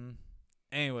 Mm-hmm.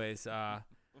 Anyways,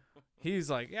 he's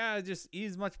like, yeah, just eat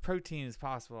as much protein as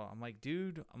possible. I'm like,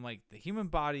 dude, the human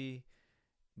body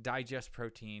digests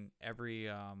protein every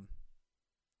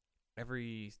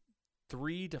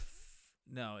 3 to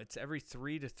it's every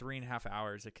 3 to 3.5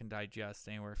 hours. It can digest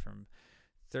anywhere from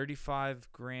 25 to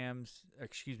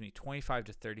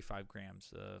 35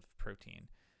 grams of protein.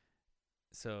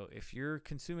 So if you're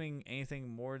consuming anything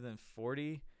more than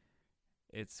 40,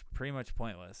 it's pretty much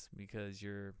pointless, because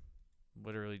you're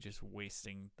literally just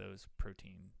wasting those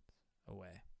proteins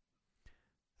away.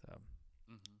 So,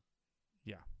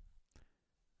 yeah.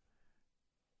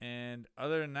 And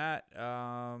other than that,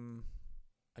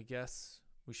 I guess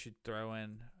we should throw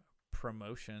in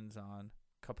promotions on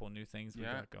a couple of new things we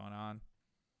got going on.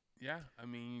 Yeah, I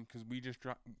mean, because we just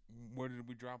dropped. What did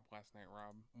we drop last night,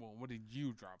 Rob? Well, what did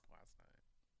you drop last night?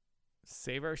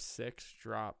 Save Our Six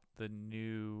dropped the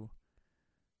new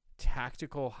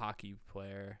tactical hockey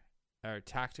player, or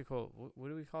tactical. What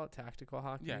do we call it? Tactical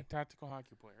hockey. Yeah, tactical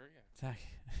hockey player. Yeah.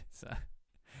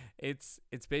 It's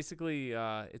basically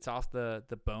it's off the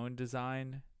bone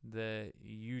design that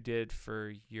you did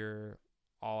for your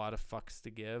All Out of Fucks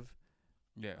to Give.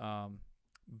 Yeah.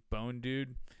 Bone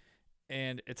dude,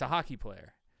 and it's a hockey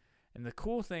player. And the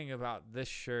cool thing about this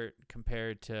shirt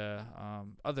compared to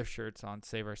other shirts on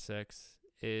Save Our Six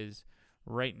is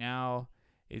right now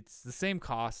it's the same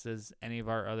cost as any of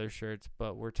our other shirts,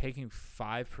 but we're taking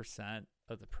 5%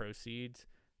 of the proceeds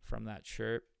from that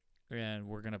shirt, and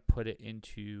we're going to put it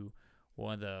into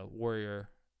one of the Warrior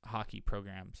hockey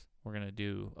programs. We're going to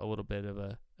do a little bit of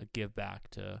a give back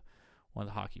to one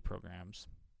of the hockey programs.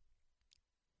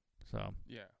 So,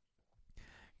 yeah.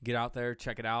 Get out there,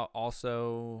 check it out.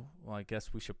 Also, well, I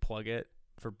guess we should plug it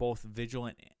for both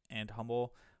Vigilant and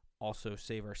Humble. Also,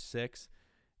 Save Our Six.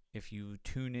 If you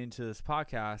tune into this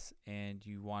podcast and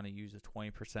you want to use a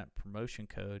 20% promotion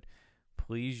code,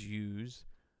 please use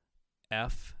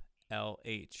FLH,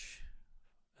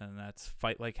 and that's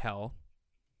Fight Like Hell,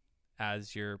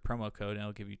 as your promo code, and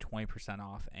it'll give you 20%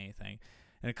 off anything.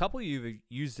 And a couple of you have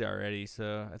used it already,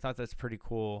 so I thought that's pretty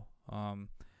cool.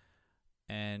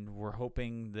 And we're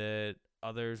hoping that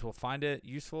others will find it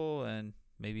useful and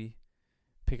maybe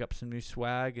pick up some new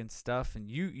swag and stuff. And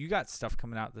you got stuff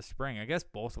coming out this spring. I guess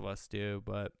both of us do,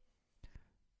 but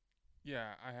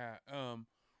yeah, I have.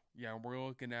 Yeah, we're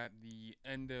looking at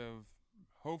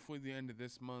hopefully the end of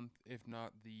this month, if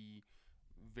not the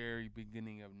very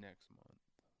beginning of next month.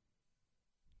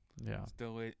 Yeah.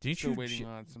 Still waiting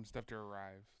on some stuff to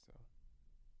arrive. So.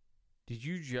 Did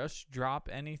you just drop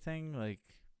anything? Like,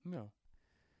 no.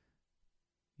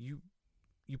 You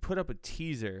put up a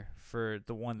teaser for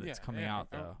the one that's coming out,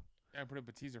 though. I put up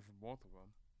a teaser for both of them.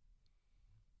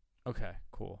 Okay,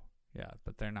 cool. Yeah,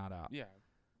 but they're not out. Yeah.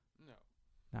 No.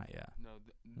 Not yet. No,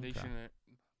 they shouldn't.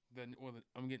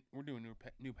 We're doing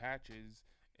new patches,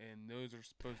 and those are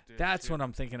supposed to. That's what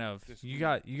I'm thinking of. You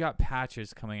got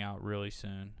patches coming out really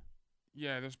soon.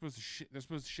 Yeah, they're supposed to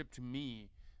ship to me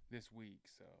this week.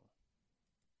 So.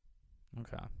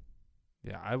 Okay.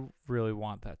 Yeah, I really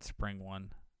want that spring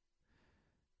one.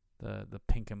 The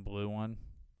pink and blue one.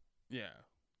 Yeah.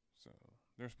 So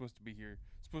they're supposed to be here.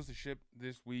 supposed to ship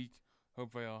this week.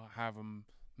 Hopefully, I'll have them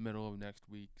middle of next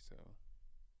week. So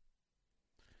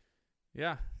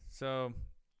Yeah. So,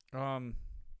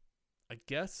 I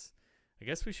guess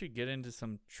we should get into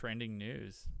some trending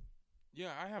news.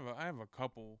 yeah, I have a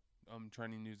couple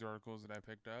trending news articles that I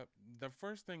picked up. The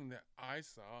first thing that I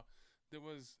saw that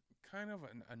was kind of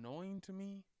annoying to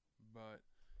me, but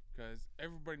because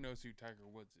everybody knows who Tiger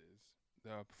Woods is,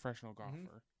 the professional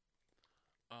golfer.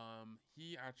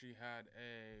 He actually had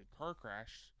a car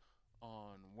crash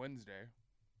on Wednesday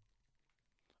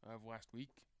of last week.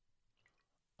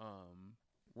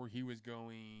 Where he was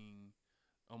going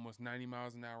almost 90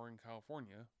 miles an hour in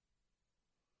California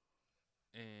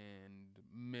and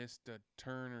missed a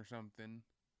turn or something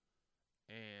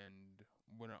and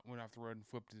went off the road and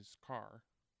flipped his car,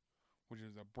 which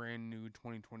is a brand new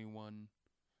 2021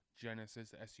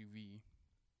 Genesis SUV.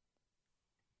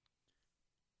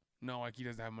 Not like he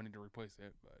doesn't have money to replace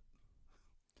it, but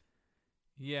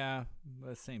Yeah, but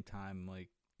at the same time, like,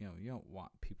 you don't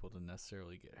want people to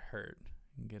necessarily get hurt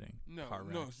in getting car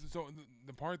wrecks. no. So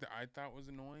the part that I thought was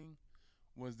annoying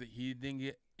was that he didn't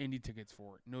get any tickets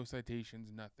for it, no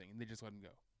citations, nothing, and they just let him go.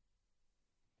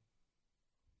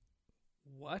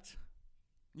 What?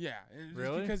 Yeah, it's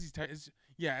Really? because he's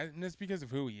yeah, and it's because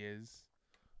of who he is.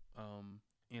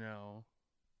 You know.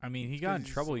 I mean, he It's got 'cause in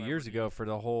he's a trouble years celebrity. ago for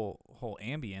the whole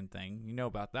Ambien thing. You know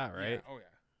about that, right? Yeah,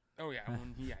 oh yeah.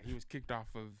 When he was kicked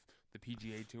off of the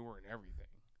PGA Tour and everything.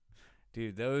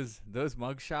 Dude, those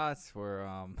mug shots were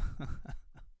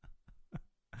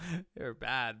they're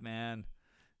bad, man.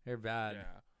 They're bad.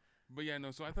 Yeah, but yeah,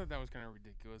 no. So I thought that was kind of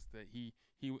ridiculous that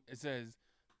it says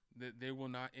that they will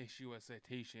not issue a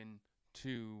citation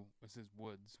to it says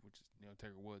Woods, which is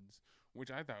Tiger Woods,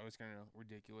 which I thought was kind of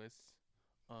ridiculous.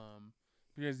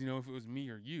 Because if it was me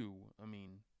or you, I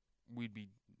mean, we'd be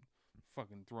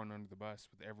fucking thrown under the bus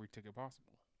with every ticket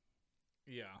possible.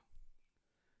 Yeah.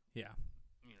 Yeah.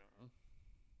 You know.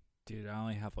 Dude, I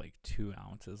only have like 2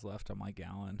 ounces left on my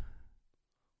gallon.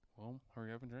 Well,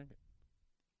 hurry up and drink it.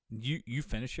 You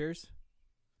finish yours?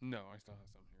 No, I still have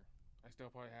some here. I still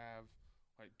probably have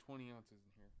like 20 ounces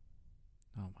in here.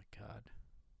 Oh my god.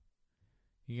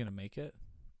 You gonna make it?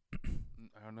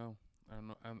 I don't know. I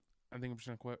think I'm just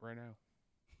gonna quit right now.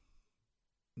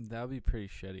 That would be pretty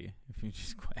shitty if you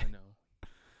just quit. I know.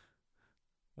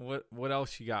 What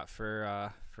else you got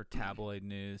for tabloid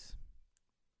news?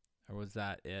 Or was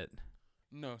that it?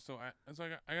 No, so I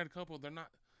got a couple. They're not.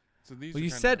 So these. Well, are you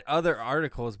kinda- said other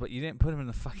articles, but you didn't put them in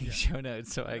the fucking Yeah. show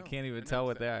notes, so I I know, can't I even know, tell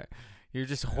what so- they are. You're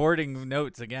just hoarding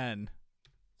notes again.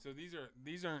 So these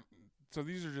aren't. So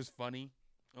these are just funny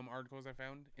articles I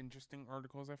found. Interesting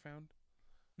articles I found.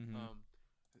 Mm-hmm.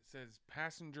 It says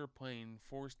passenger plane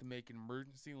forced to make an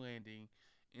emergency landing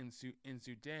in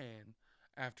Sudan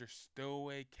after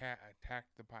stowaway cat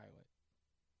attacked the pilot.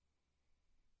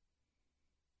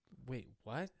 Wait,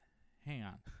 what? Hang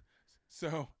on.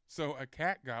 So a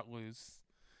cat got loose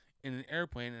in an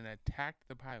airplane and attacked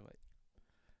the pilot.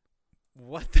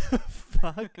 What the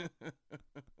fuck?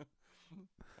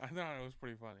 I thought it was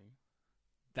pretty funny.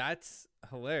 That's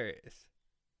hilarious.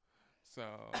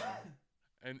 So,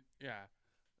 and yeah,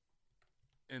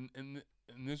 and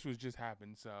this was just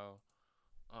happened. So,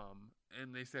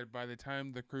 and they said by the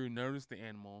time the crew noticed the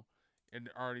animal, it had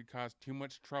already caused too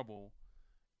much trouble,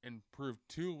 and proved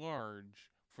too large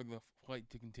for the flight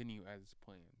to continue as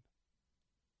planned.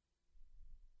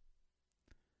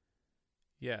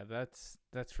 Yeah, that's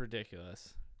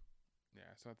ridiculous. Yeah,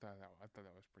 so I thought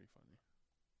that was pretty funny.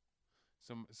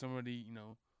 Somebody's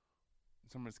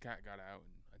cat got out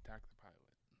and attacked the pilot.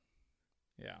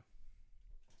 Yeah.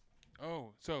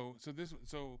 Oh, so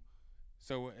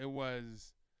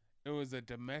it was a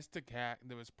domestic cat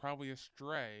that was probably a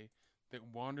stray that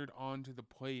wandered onto the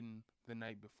plane the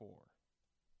night before.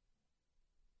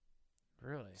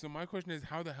 Really? So my question is,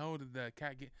 how the hell did the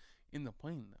cat get in the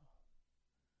plane though?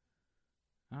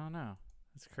 I don't know.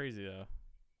 That's crazy though.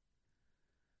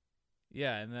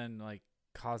 Yeah, and then like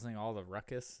causing all the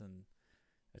ruckus and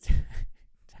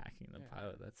attacking the Yeah.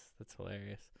 pilot. That's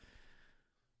hilarious.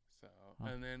 So Huh.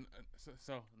 and then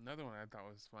so another one I thought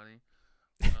was funny.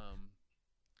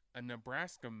 A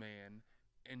Nebraska man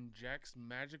injects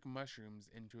magic mushrooms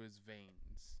into his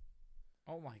veins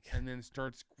Oh my god. and then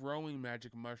starts growing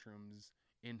magic mushrooms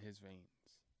in his veins.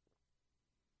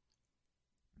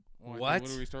 Like, they What?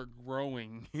 literally start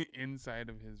growing inside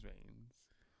of his veins.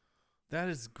 That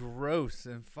is gross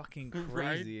and fucking Right?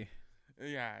 crazy.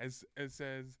 Yeah, it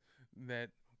says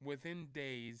that within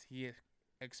days he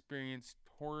experienced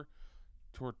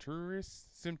torturous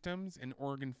symptoms and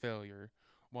organ failure,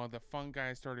 while the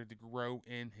fungi started to grow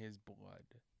in his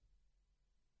blood.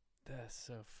 That's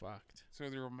so fucked. So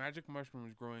there were magic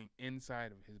mushrooms growing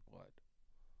inside of his blood,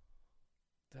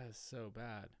 That is so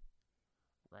bad.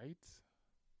 right?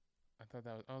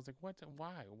 I was like, what?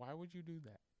 Why? Why would you do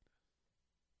that?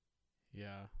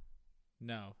 Yeah.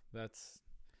 No, that's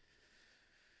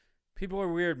people are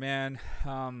weird, man.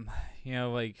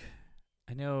 Like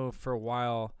I know for a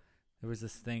while there was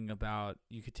this thing about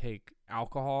you could take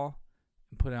alcohol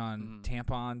and put it on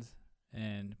tampons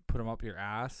and put them up your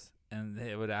ass, and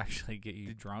it would actually get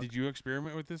you drunk. Did you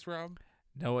experiment with this, Rob?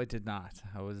 No, I did not.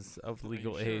 I was of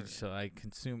legal age, so I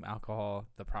consume alcohol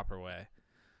the proper way.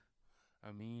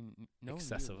 I mean, no,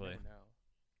 excessively. You never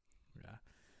know. Yeah.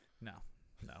 No.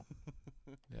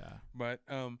 Yeah. But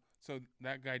so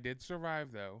that guy did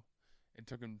survive though. It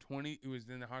took him 20. He was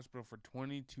in the hospital for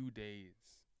 22 days.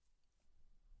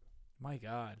 My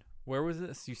God. Where was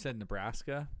this? You said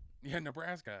Nebraska? Yeah,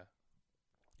 Nebraska.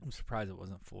 I'm surprised it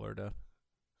wasn't Florida.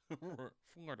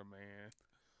 Florida, man.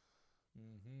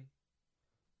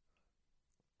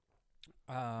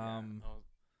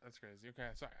 That's crazy. Okay,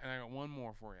 so and I got one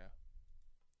more for you.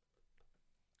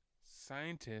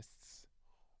 Scientists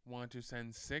want to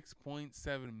send 6.7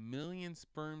 million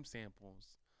sperm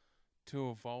samples to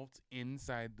a vault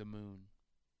inside the moon.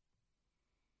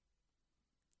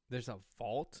 There's a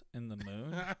vault in the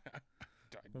moon? I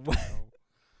don't What? know.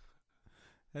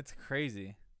 That's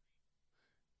crazy.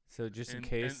 So just in And-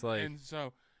 case,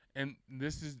 and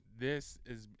this is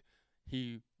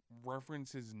he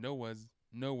references Noah's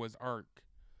Ark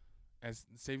as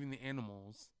saving the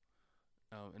animals,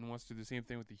 and wants to do the same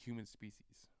thing with the human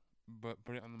species, but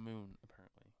put it on the moon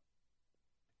apparently.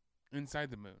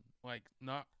 Inside the moon, like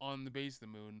not on the base of the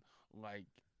moon, like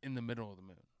in the middle of the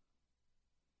moon,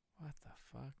 what the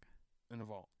fuck? in a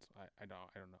vault. I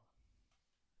don't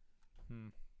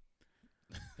know.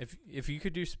 If you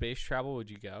could do space travel, would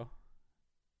you go?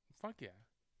 Fuck yeah.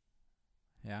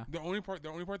 Yeah. The only part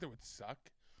that would suck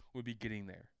would be getting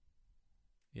there.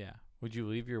 Yeah. Would you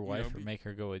leave your wife or be- make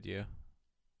her go with you?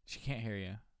 She can't hear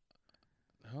you.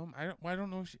 I don't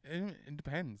know. It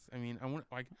depends. I mean, I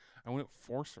wouldn't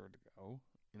force her to go.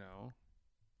 You know,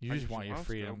 You I just just want your wants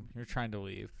to go. freedom. You're trying to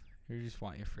leave. You just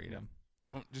want your freedom.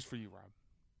 Just for you, Rob.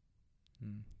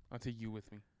 Hmm. I'll take you with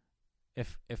me.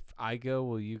 If I go,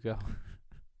 will you go?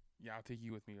 Yeah, I'll take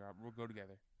you with me, Rob. We'll go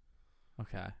together.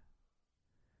 Okay.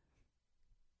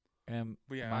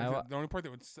 But yeah, the only part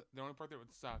that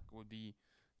would suck would be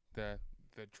the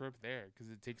trip there,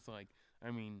 because it takes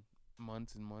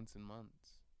months and months and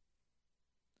months.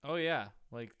 Oh yeah,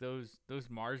 like those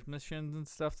Mars missions and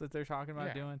stuff that they're talking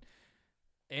about Yeah.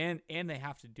 doing, and they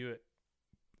have to do it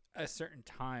at a certain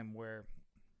time where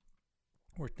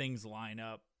things line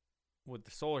up with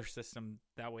the solar system.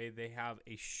 That way, they have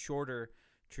a shorter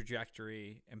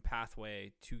trajectory and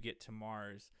pathway to get to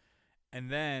Mars. And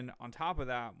then on top of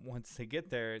that, once they get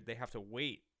there, they have to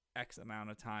wait X amount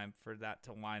of time for that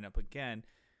to line up again,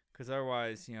 because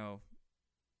otherwise,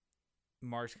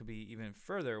 Mars could be even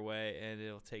further away, and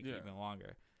it'll take even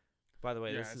longer. By the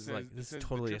way, Yeah, this is the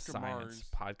totally a trip to science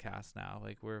podcast now.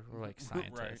 Like we're like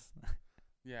scientists.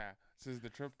 Yeah, it says the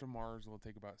trip to Mars will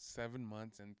take about 7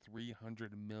 months and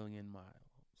 300 million miles.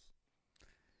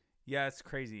 Yeah, it's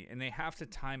crazy, and they have to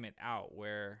time it out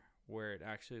where it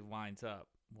actually lines up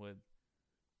with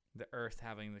the Earth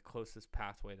having the closest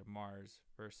pathway to Mars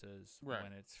versus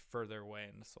when it's further away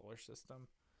in the solar system.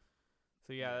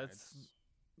 So that's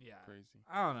crazy.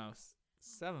 I don't know,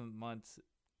 7 months.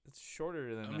 It's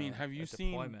shorter than have you a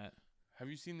seen deployment.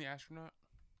 Have you seen The Astronaut?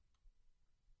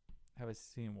 Have I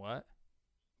seen what?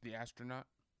 The Astronaut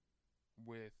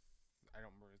with I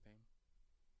don't remember his name.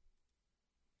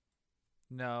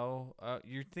 No,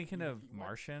 you're thinking of what?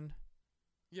 Martian.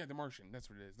 Yeah, The Martian. That's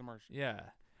what it is. The Martian. Yeah,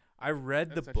 I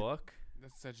read the book.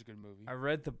 That's such a good movie. I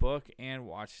read the book and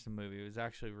watched the movie. It was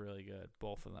actually really good.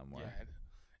 Both of them were.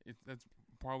 Yeah, that's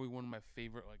probably one of my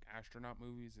favorite astronaut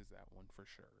movies. Is that one for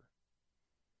sure?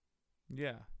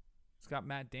 Yeah, it's got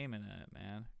Matt Damon in it,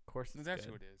 man. Of course, it's that's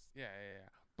good. who it is. Yeah.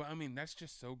 But I mean, that's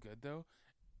just so good, though.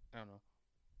 I don't know.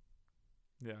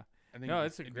 Yeah. I think No,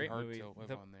 it's a it'd great be hard movie. to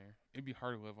live on there. It'd be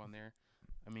hard to live on there.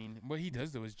 I mean, what he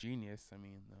does though is genius. I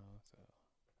mean, so.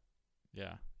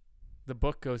 Yeah. The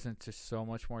book goes into so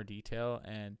much more detail,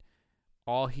 and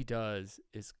all he does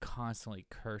is constantly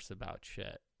curse about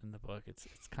shit in the book. It's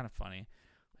kind of funny.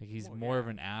 Like he's more of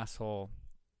an asshole.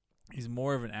 He's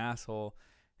more of an asshole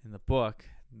in the book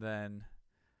than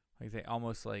they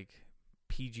almost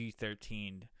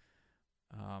PG-13'd.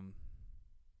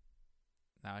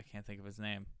 Now I can't think of his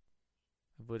name.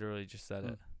 I've literally just said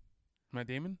it. Matt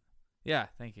Damon? Yeah,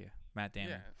 thank you. Matt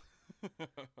Damon. Yeah.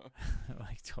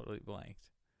 Totally blanked.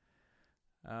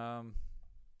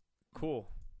 cool.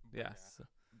 But Yes.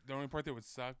 The only part that would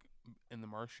suck in The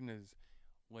Martian is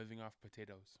living off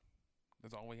potatoes.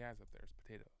 That's all he has up there is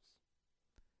potatoes.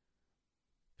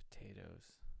 Potatoes.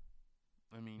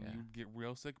 I mean, Yeah. you'd get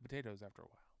real sick of potatoes after a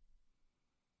while.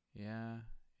 Yeah.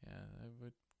 Yeah. It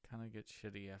would kind of get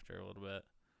shitty after a little bit.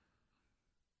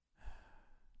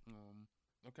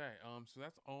 Okay. So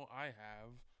that's all I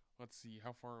have. Let's see.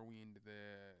 How far are we into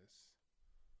this?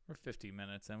 We're 50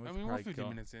 minutes in. I mean, we're 50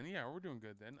 minutes in. Yeah, we're doing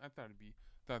good then. I thought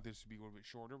this would be a little bit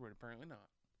shorter, but apparently not.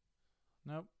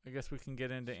 Nope. I guess we can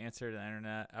get into answer to the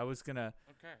internet. I was gonna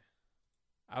Okay.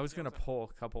 pull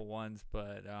a couple ones,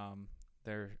 but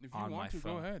they're If you on my want to,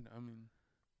 phone. go ahead. I mean.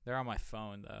 They're on my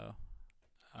phone though.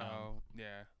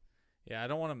 Yeah. Yeah, I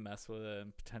don't want to mess with it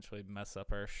and potentially mess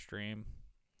up our stream.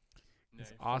 Yeah,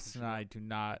 'Cause you're Austin and fucking I do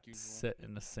not like usual. sit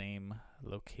in the same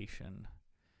location.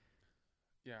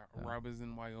 Yeah, Oh. Rob is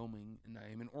in Wyoming, and I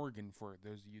am in Oregon, for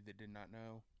those of you that did not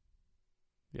know.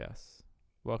 Yes.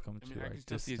 Welcome I mean, to I our can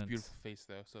still see his distance. beautiful face,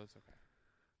 though, so it's okay.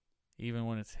 Even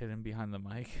when it's hidden behind the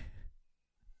mic.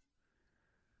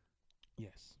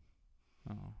 Yes.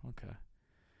 Oh, okay.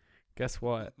 Guess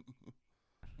what?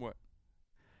 What?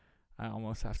 I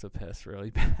almost have to piss really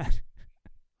bad.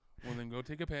 Well, then go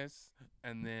take a piss,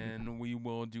 and then we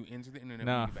will do Answer the Internet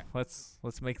when No, we get back.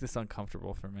 let's make this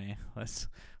uncomfortable for me. Let's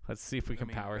see if we can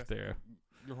power that's- through.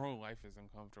 Your whole life is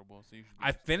uncomfortable, so you should.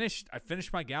 I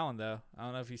finished my gallon though. I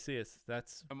don't know if you see it.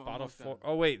 That's I'm bottle almost 4. done.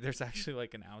 Oh wait, there's actually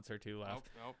like an ounce or two left.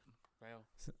 Nope.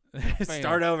 Fail.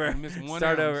 Start over. You missed 1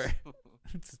 Start ounce.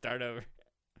 over. Start over.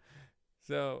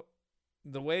 So,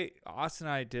 the way Austin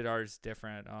and I did ours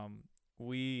different.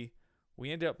 We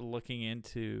ended up looking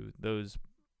into those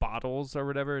bottles or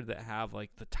whatever that have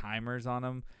like the timers on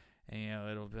them, and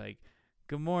it'll be like,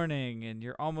 "Good morning," and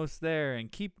 "You're almost there,"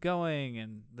 and "Keep going,"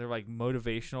 and they're like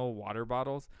motivational water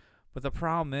bottles. But the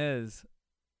problem is,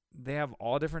 they have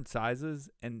all different sizes,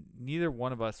 and neither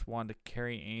one of us wanted to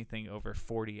carry anything over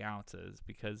 40 ounces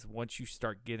because once you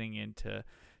start getting into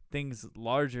things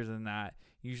larger than that,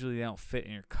 usually they don't fit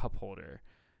in your cup holder.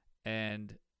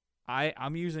 And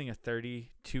I'm using a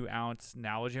 32 ounce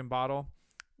Nalogen bottle,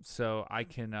 so I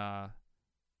can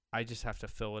I just have to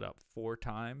fill it up 4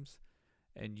 times,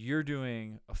 and you're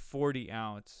doing a 40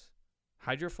 ounce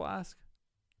Hydro Flask.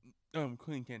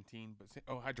 Clean Canteen, but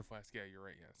Hydro Flask. Yeah, you're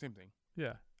right. Yeah, same thing.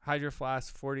 Yeah, Hydro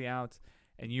Flask 40 ounce,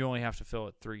 and you only have to fill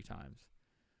it 3 times.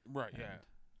 Right. Yeah.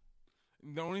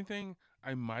 The only thing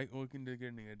I might look into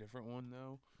getting a different one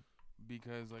though,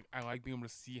 because like I like being able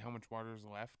to see how much water is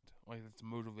left. Like it's a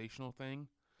motivational thing,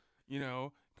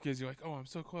 because you're like, oh, I'm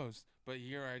so close, but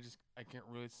here I can't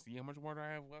really see how much water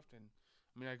I have left, and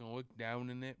I mean I can look down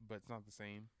in it, but it's not the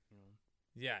same.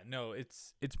 Yeah, no,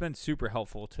 it's been super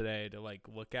helpful today to like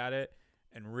look at it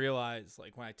and realize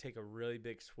like when I take a really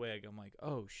big swig, I'm like,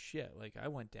 oh shit, like I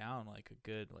went down like a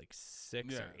good like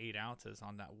 6 or 8 ounces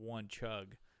on that one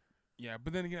chug. Yeah,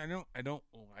 but then again, I don't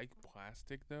like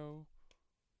plastic though,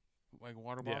 like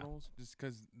water bottles, just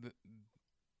because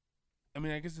I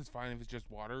mean, I guess it's fine if it's just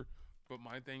water, but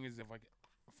my thing is if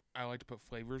I like to put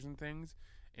flavors in things,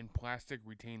 and plastic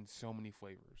retains so many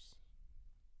flavors.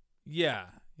 Yeah,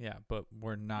 but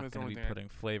we're not That's the going to only be thing putting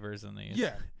flavors in these.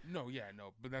 Yeah, no,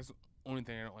 but that's the only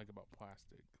thing I don't like about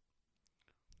plastic.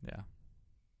 Yeah.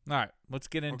 All right, let's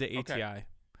get into Okay. ATI.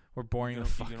 We're boring You the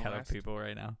gonna- fuck you gonna out of last? people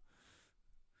right now.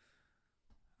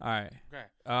 All right. Okay.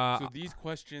 Uh, So these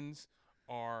questions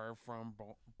are from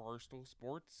Barstool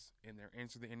Sports, and they're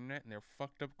Answer the Internet, and they're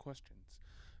fucked up questions.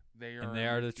 They are. And they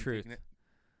are meant the to be truth. taken-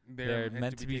 they're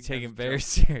meant to be as taken a very joke.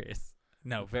 serious.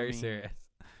 No, very I mean, serious.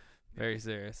 Very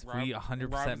serious. Rob- We Rob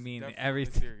 100% is mean definitely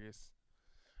everything. Serious.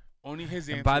 Only his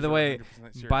answers And by the are way,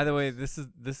 100% By the way, serious.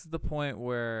 this is the point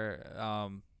where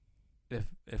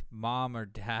if mom or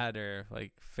dad or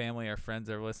like family or friends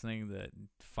are listening that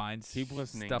finds keep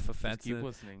listening. stuff Just offensive, keep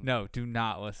listening. no, do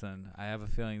not listen. I have a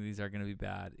feeling these are going to be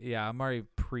bad. Yeah, I'm already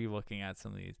pre-looking at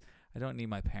some of these. I don't need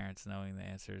my parents knowing the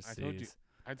answers I to told you. these.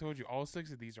 I told you all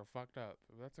 6 of these are fucked up.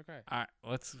 But that's okay. All right,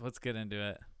 let's get into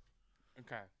it.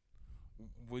 Okay.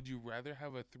 Would you rather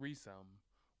have a threesome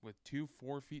with 2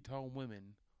 4 feet tall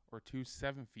women or 2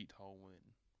 7 feet tall women?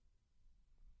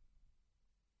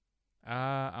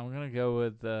 I'm gonna go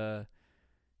with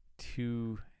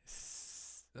two.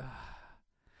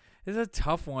 It's a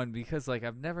tough one because like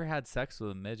I've never had sex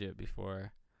with a midget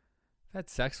before. I've had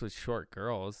sex with short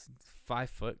girls. 5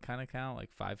 foot kind of count, like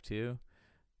 5'2",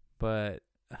 but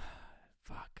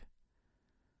fuck.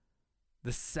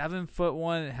 The 7 foot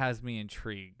one has me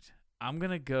intrigued. I'm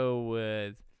gonna go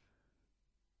with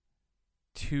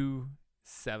 2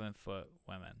 7 foot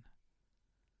women.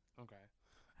 Okay.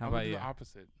 How I'm about gonna do you? the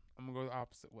opposite. I'm gonna go the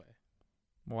opposite way.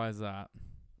 Why is that?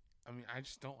 I mean, I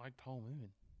just don't like tall women.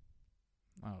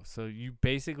 Oh, so you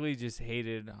basically just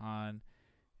hated on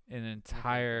an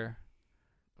entire,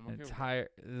 I'm okay with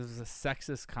this was a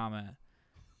sexist comment.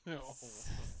 that.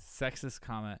 Sexist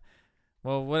comment.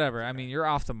 Well, whatever. It's I mean, okay. you're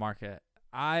off the market.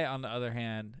 I, on the other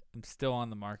hand, am still on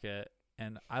the market,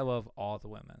 and I love all the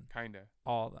women. Kinda.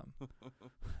 All of them.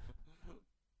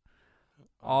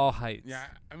 All heights. Yeah,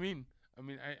 I'm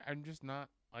just not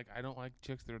like I don't like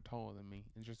chicks that are taller than me.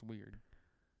 It's just weird.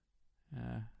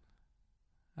 Yeah.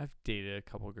 I've dated a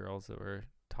couple girls that were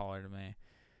taller than me.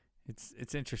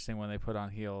 It's interesting when they put on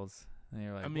heels and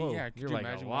you're like, I mean, whoa, yeah, could you're you like a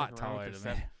imagine lot walking around taller with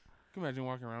than a me. Can you imagine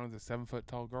walking around with a 7-foot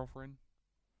tall girlfriend?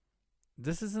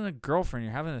 This isn't a girlfriend.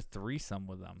 You're having a threesome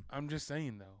with them. I'm just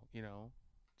saying though,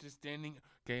 just standing.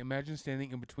 Okay, imagine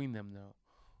standing in between them though,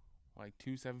 like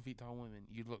 2 7 feet tall women.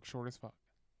 You'd look short as fuck.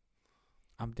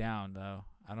 I'm down though.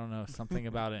 I don't know. Something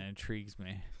about it intrigues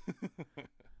me.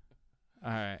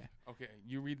 All right. Okay,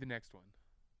 you read the next one.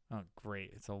 Oh,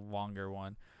 great. It's a longer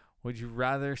one. Would you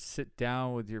rather sit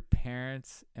down with your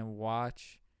parents and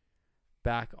watch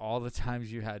back all the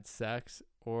times you had sex,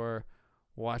 or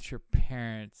watch your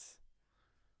parents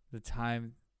the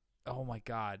time, oh my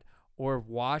God, or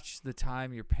watch the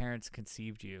time your parents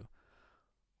conceived you?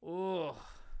 Ugh.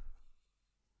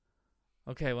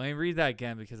 Okay, let me read that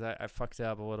again because I fucked it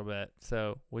up a little bit.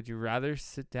 So, would you rather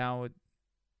sit down with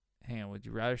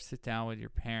your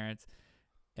parents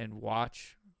and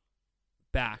watch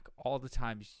back all the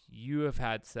times you have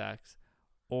had sex,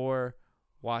 or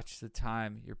watch the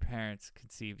time your parents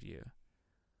conceived you?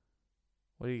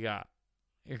 What do you got?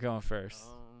 You're going first.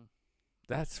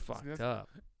 That's fucked up.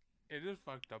 It is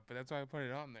fucked up, but that's why I put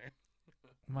it on there.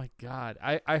 Oh my God.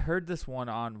 I heard this one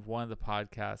on one of the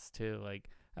podcasts too. Like,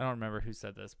 I don't remember who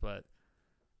said this, but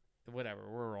whatever.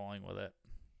 We're rolling with it.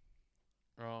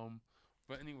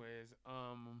 But anyways,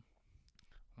 I'm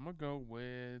gonna go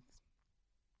with.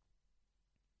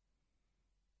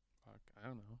 Fuck, I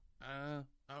don't know.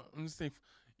 I'm gonna say,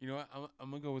 you know what?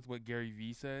 I'm gonna go with what Gary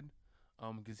Vee said,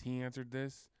 because he answered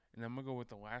this, and I'm gonna go with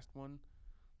the last one.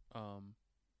 I'm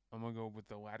gonna go with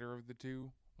the latter of the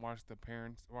two. Watch the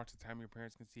time your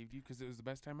parents conceived you, because it was the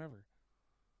best time ever.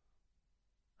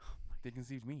 They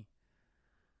conceived me.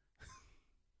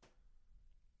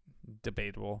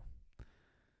 Debatable.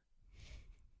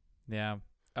 Yeah.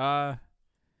 Fuck.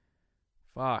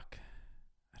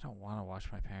 I don't want to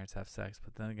watch my parents have sex,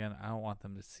 but then again, I don't want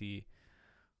them to see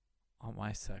all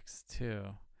my sex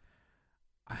too.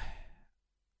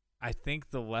 I think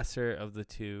the lesser of the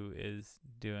two is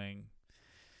doing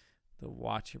the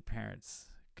watch your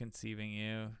parents conceiving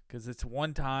you, because it's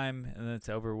one time and then it's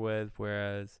over with,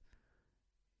 whereas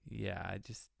yeah, I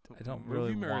don't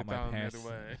really want my parents.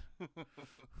 The other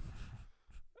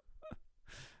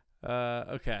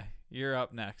way. Okay, you're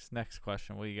up next. Next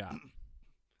question. What you got?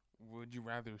 Would you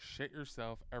rather shit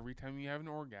yourself every time you have an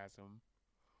orgasm,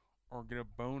 or get a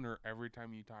boner every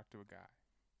time you talk to a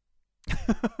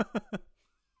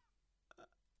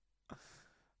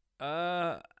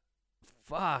guy?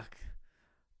 Fuck.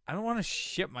 I don't want to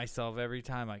shit myself every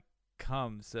time I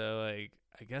come, so like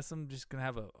I guess I'm just gonna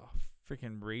have a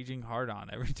freaking raging hard on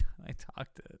every time I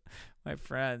talk to my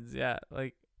friends. Yeah,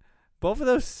 like both of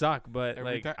those suck, but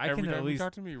I can at least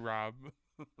talk to me, Rob.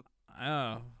 I don't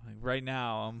know. Like right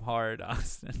now I'm hard,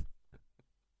 Austin.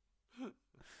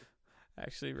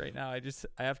 Actually, right now I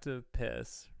have to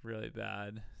piss really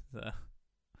bad. So,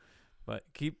 but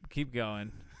keep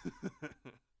going.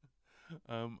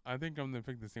 I think I'm gonna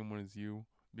pick the same one as you,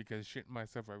 because shitting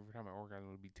myself every time I orgasm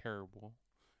would be terrible.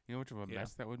 You know how much of a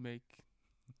mess that would make?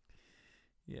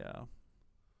 Yeah. All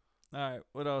right,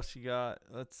 what else you got?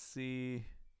 Let's see.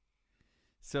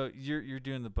 So you're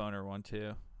doing the boner one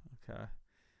too. Okay.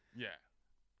 Yeah.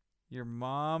 Your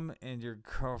mom and your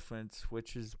girlfriend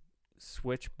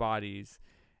switch bodies,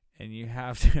 and you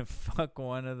have to fuck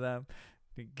one of them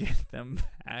to get them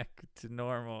back to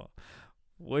normal.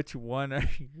 Which one are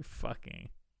you fucking?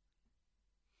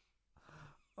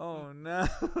 Oh no.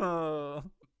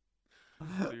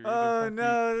 Oh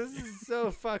no, this is so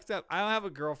fucked up. I don't have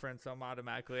a girlfriend, so I'm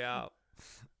automatically out.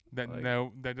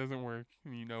 No, that doesn't work.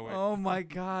 You know it. Oh my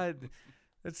God.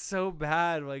 It's so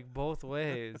bad, like both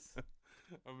ways.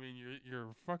 I mean,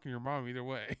 you're fucking your mom either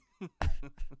way.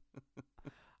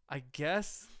 I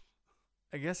guess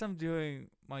I'm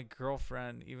doing my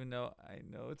girlfriend, even though I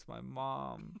know it's my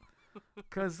mom.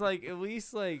 'Cause like at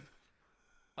least like,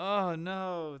 oh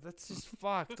no, that's just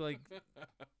fucked. Like,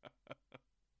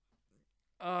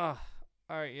 all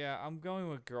right, yeah, I'm going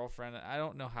with girlfriend. I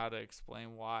don't know how to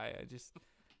explain why.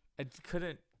 I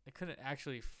couldn't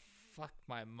actually fuck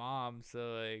my mom.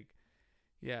 So like,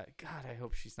 Yeah, God, I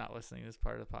hope she's not listening to this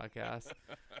part of the podcast.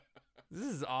 This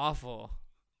is awful.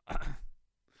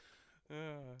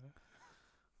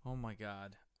 Oh my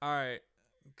God. All right,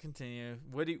 continue.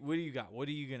 What do you got? What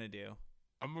are you gonna do?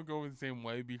 I'm gonna go the same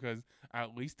way because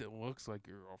at least it looks like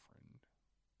your girlfriend.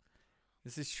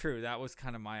 This is true. That was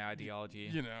kind of my ideology.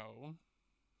 You know.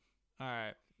 All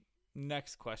right.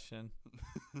 Next question.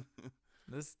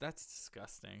 That's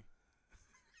disgusting.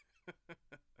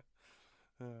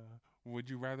 Would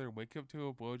you rather wake up to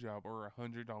a blowjob or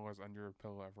 $100 under a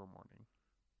pillow every morning?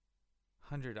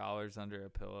 $100 under a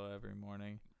pillow every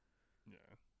morning. Yeah.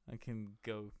 I can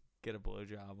go get a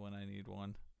blowjob when I need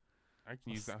one. I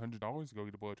can use that $100 to go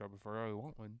get a blowjob if I really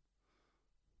want one.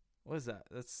 What is that?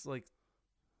 That's like,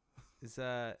 is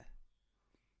that?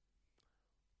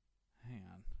 Hang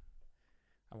on.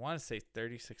 I want to say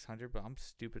 3,600, but I'm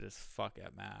stupid as fuck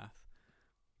at math.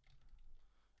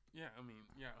 Yeah, I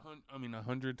mean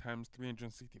 100 times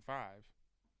 365.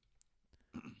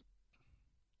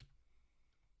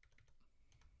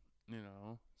 You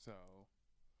know, so.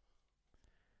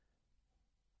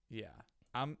 Yeah,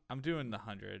 I'm doing the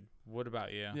 100. What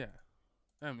about you? Yeah,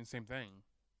 I mean same thing.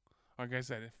 Like I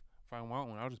said, if I want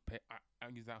one, I'll just pay.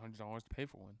 I'll use that $100 to pay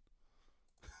for one.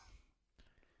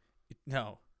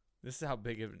 No, this is how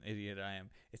big of an idiot I am.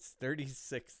 It's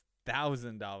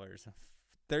 $36,000.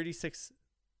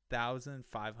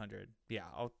 36,500. Yeah,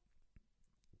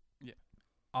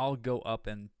 I'll go up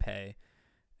and pay.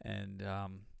 And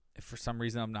if for some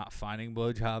reason I'm not finding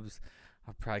blowjobs,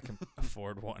 I probably can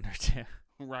afford one or two.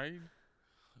 Right.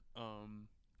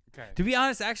 Okay. To be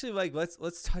honest, actually, like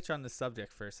let's touch on the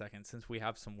subject for a second, since we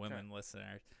have some women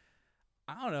listeners.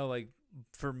 I don't know, like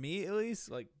for me at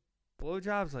least, like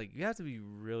blowjobs, like you have to be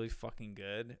really fucking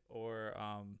good, or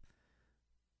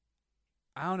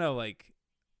I don't know, like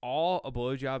all a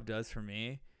blowjob does for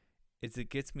me is it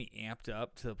gets me amped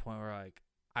up to the point where like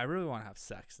I really want to have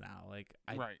sex now. Like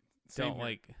I don't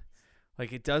like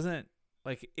it doesn't,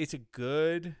 like it's a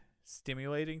good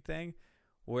stimulating thing,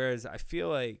 whereas I feel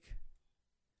like,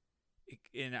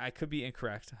 and I could be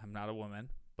incorrect, I'm not a woman,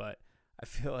 but I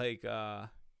feel like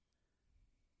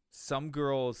some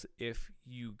girls, if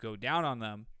you go down on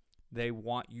them, they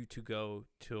want you to go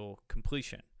till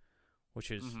completion, which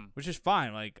is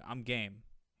fine. Like I'm game,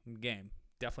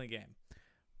 definitely game.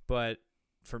 But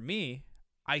for me,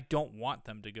 I don't want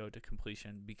them to go to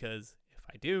completion, because if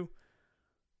I do,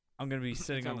 I'm gonna be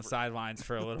sitting on the sidelines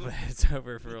for a little bit. It's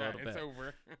over for a little bit. It's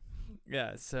over.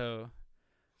 Yeah. So.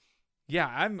 Yeah,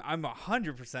 I'm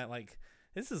 100% like,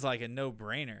 this is like a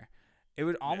no-brainer. It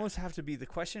would almost have to be the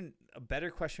question. A better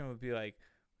question would be like,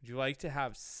 would you like to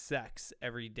have sex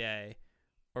every day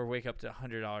or wake up to a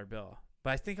 $100 bill?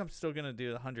 But I think I'm still going to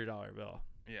do the $100 bill.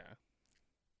 Yeah.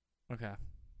 Okay.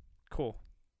 Cool.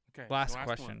 Okay. Last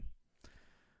question.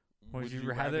 Would you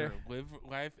rather live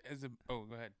life as a... Oh,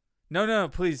 go ahead. No,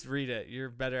 please read it. You're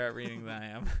better at reading than I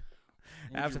am.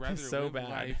 I have to piss so live bad.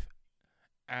 Life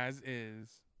as is...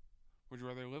 Would you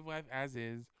rather live life as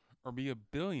is or be a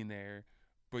billionaire,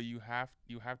 but you have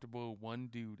to blow one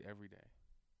dude every day?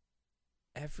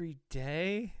 Every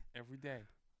day? Every day.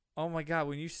 Oh my God,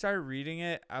 when you started reading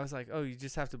it, I was like, oh, you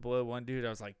just have to blow one dude. I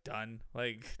was like, done.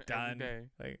 Like, done. Every day.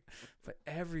 Like, but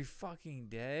every fucking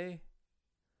day?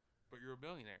 But you're a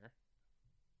billionaire.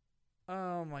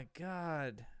 Oh my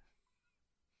God.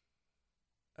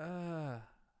 I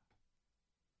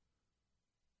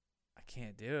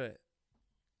can't do it.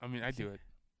 I mean, I do it.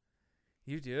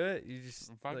 You do it? You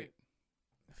just fuck like, it.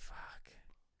 Fuck.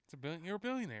 You're a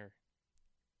billionaire.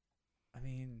 I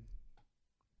mean,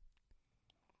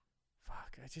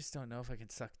 fuck. I just don't know if I can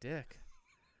suck dick.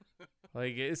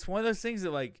 Like, it's one of those things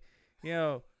that, like, you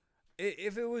know,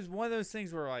 if it was one of those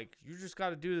things where like you just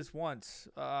got to do this once,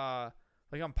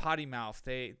 like on Potty Mouth,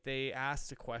 they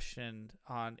asked a question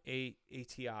on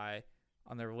ATI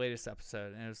on their latest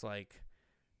episode, and it was like,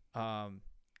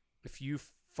 if you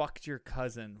fucked your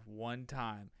cousin one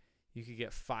time, you could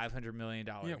get $500 million.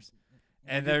 Yeah,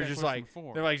 and they're just like,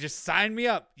 just sign me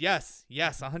up. Yes,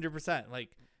 100%. Like,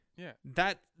 yeah,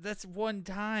 that's one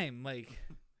time. Like,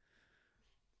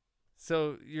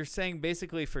 so you're saying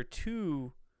basically for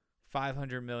two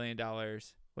 $500 million.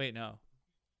 Wait, no.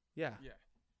 Yeah.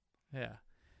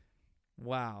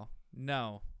 Wow.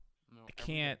 No, I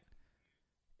can't.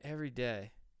 Every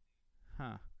day.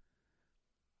 Huh.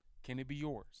 Can it be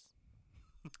yours?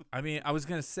 I mean, I was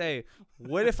going to say,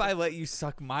 what if I let you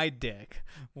suck my dick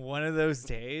one of those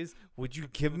days? Would you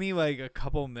give me like a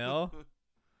couple mil?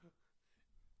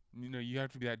 You know, you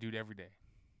have to be that dude every day.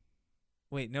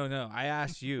 Wait, no. I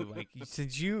asked you, like,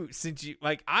 since you,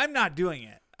 like, I'm not doing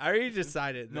it. I already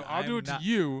decided. No, I'll do it to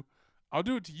you. I'll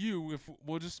do it to you if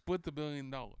we'll just split the $1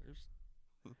 billion.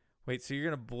 Wait, so you're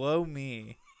gonna blow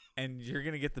me, and you're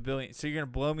gonna get the $1 billion? So you're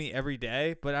gonna blow me every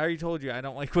day? But I already told you I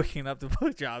don't like waking up to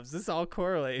blowjobs. This all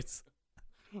correlates.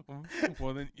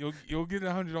 Well, then you'll get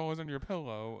 $100 on your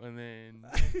pillow, and then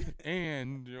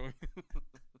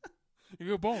you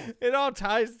get both. It all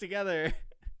ties together.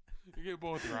 You get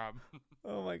both, Rob.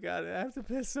 Oh my god, I have to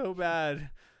piss so bad.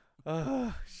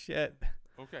 Oh shit.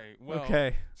 Okay. Well,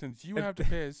 Okay. since you have to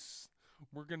piss,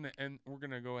 we're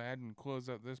gonna go ahead and close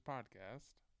out this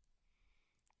podcast.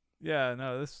 Yeah,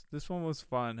 no, this one was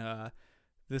fun.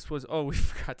 This was we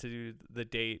forgot to do the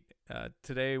date.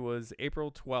 Today was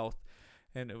April 12th,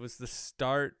 and it was the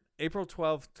start April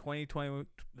 12th,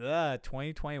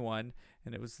 2021,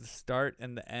 and it was the start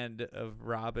and the end of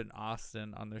Rob and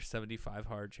Austin on their 75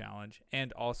 hard challenge,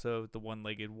 and also the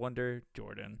one-legged wonder,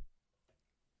 Jordan.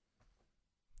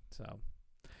 So,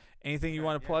 anything you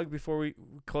want to plug before we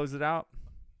close it out?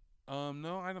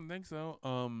 No, I don't think so.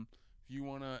 If you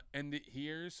want to end it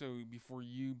here, so before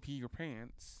you pee your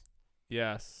pants.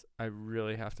 Yes, I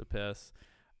really have to piss.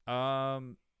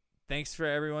 Thanks for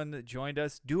everyone that joined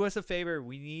us. Do us a favor.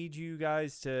 We need you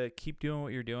guys to keep doing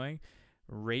what you're doing.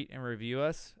 Rate and review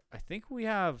us. I think we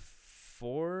have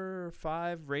 4 or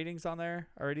 5 ratings on there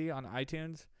already on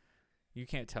iTunes. You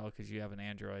can't tell because you have an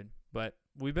Android, but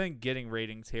we've been getting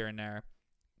ratings here and there.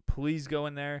 Please go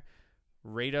in there,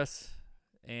 rate us,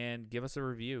 and give us a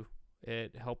review.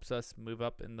 It helps us move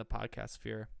up in the podcast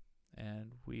sphere,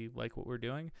 and we like what we're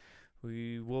doing.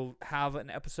 We will have an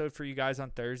episode for you guys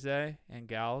on Thursday and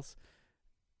gals.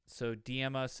 So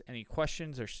DM us any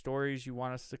questions or stories you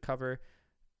want us to cover.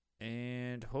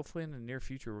 And hopefully in the near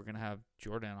future, we're going to have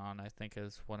Jordan on, I think,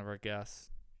 as one of our guests.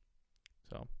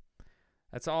 So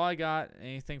that's all I got.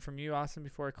 Anything from you, Austin,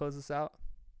 before I close this out?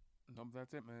 Nope,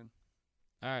 that's it, man.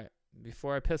 All right.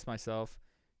 Before I piss myself,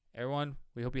 everyone,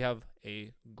 we hope you have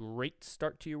a great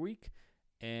start to your week.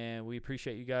 And we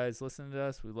appreciate you guys listening to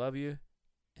us. We love you.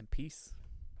 And peace.